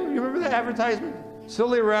you remember that advertisement?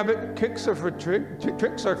 Silly rabbit, tricks are for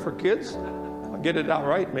tricks are for kids. I'll get it out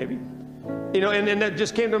right, maybe. You know, and that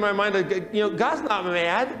just came to my mind. You know, God's not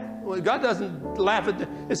mad. God doesn't laugh at.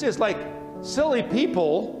 It's just like silly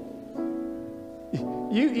people.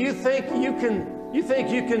 You think you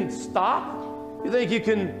can stop? You think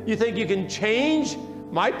you can change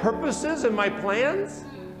my purposes and my plans?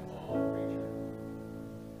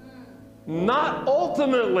 Not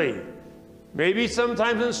ultimately. Maybe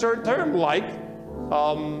sometimes in short term, like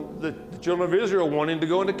the children of Israel wanting to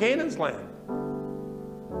go into Canaan's land.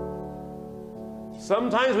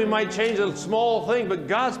 Sometimes we might change a small thing, but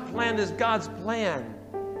God's plan is God's plan.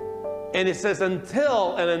 And it says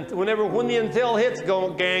until, and when the until hits,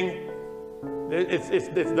 gang,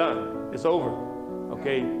 it's done. It's over.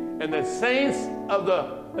 Okay? And the saints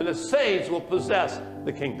will possess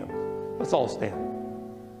the kingdom. Let's all stand.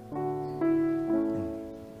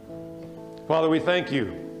 Father, we thank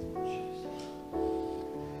you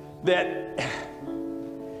that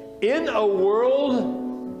in a world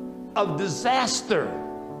of disaster,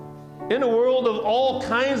 in a world of all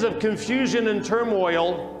kinds of confusion and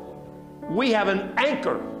turmoil, we have an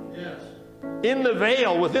anchor in the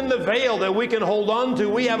veil, within the veil that we can hold on to.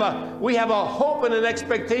 We have a hope and an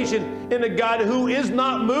expectation in a God who is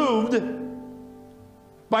not moved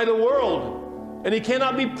by the world. And he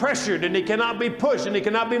cannot be pressured, and he cannot be pushed, and he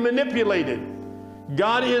cannot be manipulated.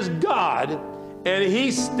 God is God, and he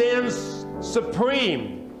stands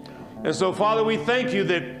supreme. And so, Father, we thank you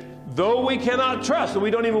that though we cannot trust, and we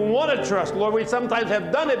don't even want to trust, Lord, we sometimes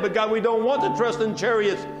have done it, but God, we don't want to trust in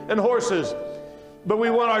chariots and horses. But we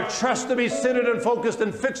want our trust to be centered and focused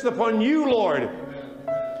and fixed upon you, Lord.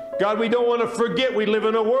 God, we don't want to forget we live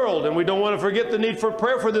in a world, and we don't want to forget the need for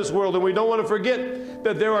prayer for this world, and we don't want to forget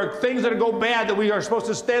that there are things that go bad that we are supposed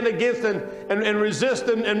to stand against and resist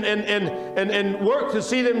and work to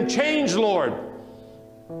see them change, Lord.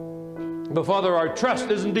 But Father, our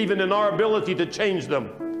trust isn't even in our ability to change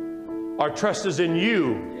them. Our trust is in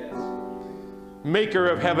you, maker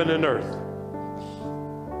of heaven and earth.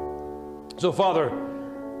 So, Father,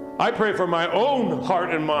 I pray for my own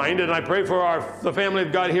heart and mind, and I pray for the family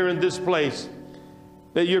of God here in this place,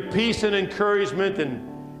 that your peace and encouragement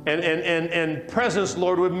and presence,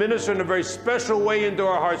 Lord, would minister in a very special way into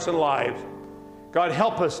our hearts and lives. God,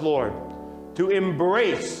 help us, Lord, to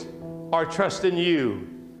embrace our trust in you,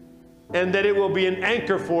 and that it will be an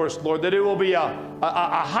anchor for us, Lord, that it will be a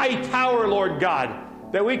high tower, Lord God,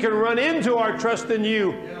 that we can run into our trust in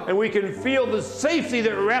you, and we can feel the safety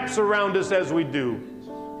that wraps around us as we do.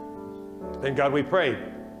 And God, we pray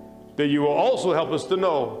that you will also help us to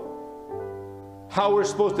know how we're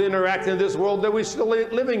supposed to interact in this world that we're still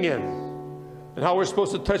living in, and how we're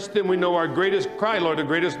supposed to touch them. We know our greatest cry, Lord, the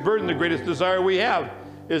greatest burden, the greatest desire we have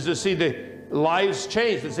is to see the lives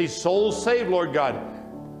changed, to see souls saved, Lord God,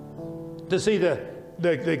 to see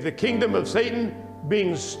the kingdom of Satan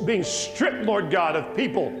being stripped, Lord God, of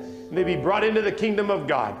people, and they be brought into the kingdom of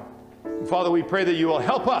God. And Father, we pray that you will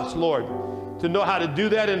help us, Lord, to know how to do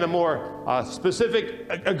that in a more specific,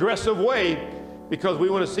 aggressive way, because we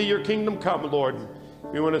want to see your kingdom come, Lord.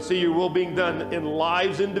 We want to see your will being done in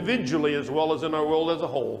lives individually as well as in our world as a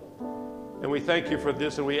whole. And we thank you for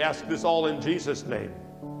this, and we ask this all in Jesus' name.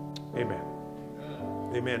 Amen.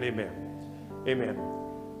 Amen, amen, amen.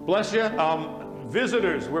 Bless you.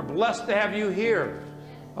 Visitors, we're blessed to have you here.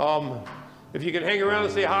 If you can hang around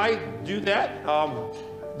and say hi, do that.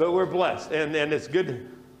 But we're blessed, and it's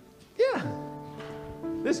good. Yeah.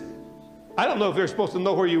 I don't know if they're supposed to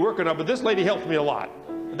know where you work or not, but this lady helps me a lot.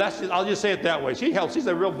 I'll just say it that way. She helps. She's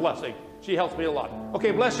a real blessing. She helps me a lot.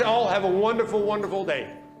 Okay, bless you all. Have a wonderful, wonderful day.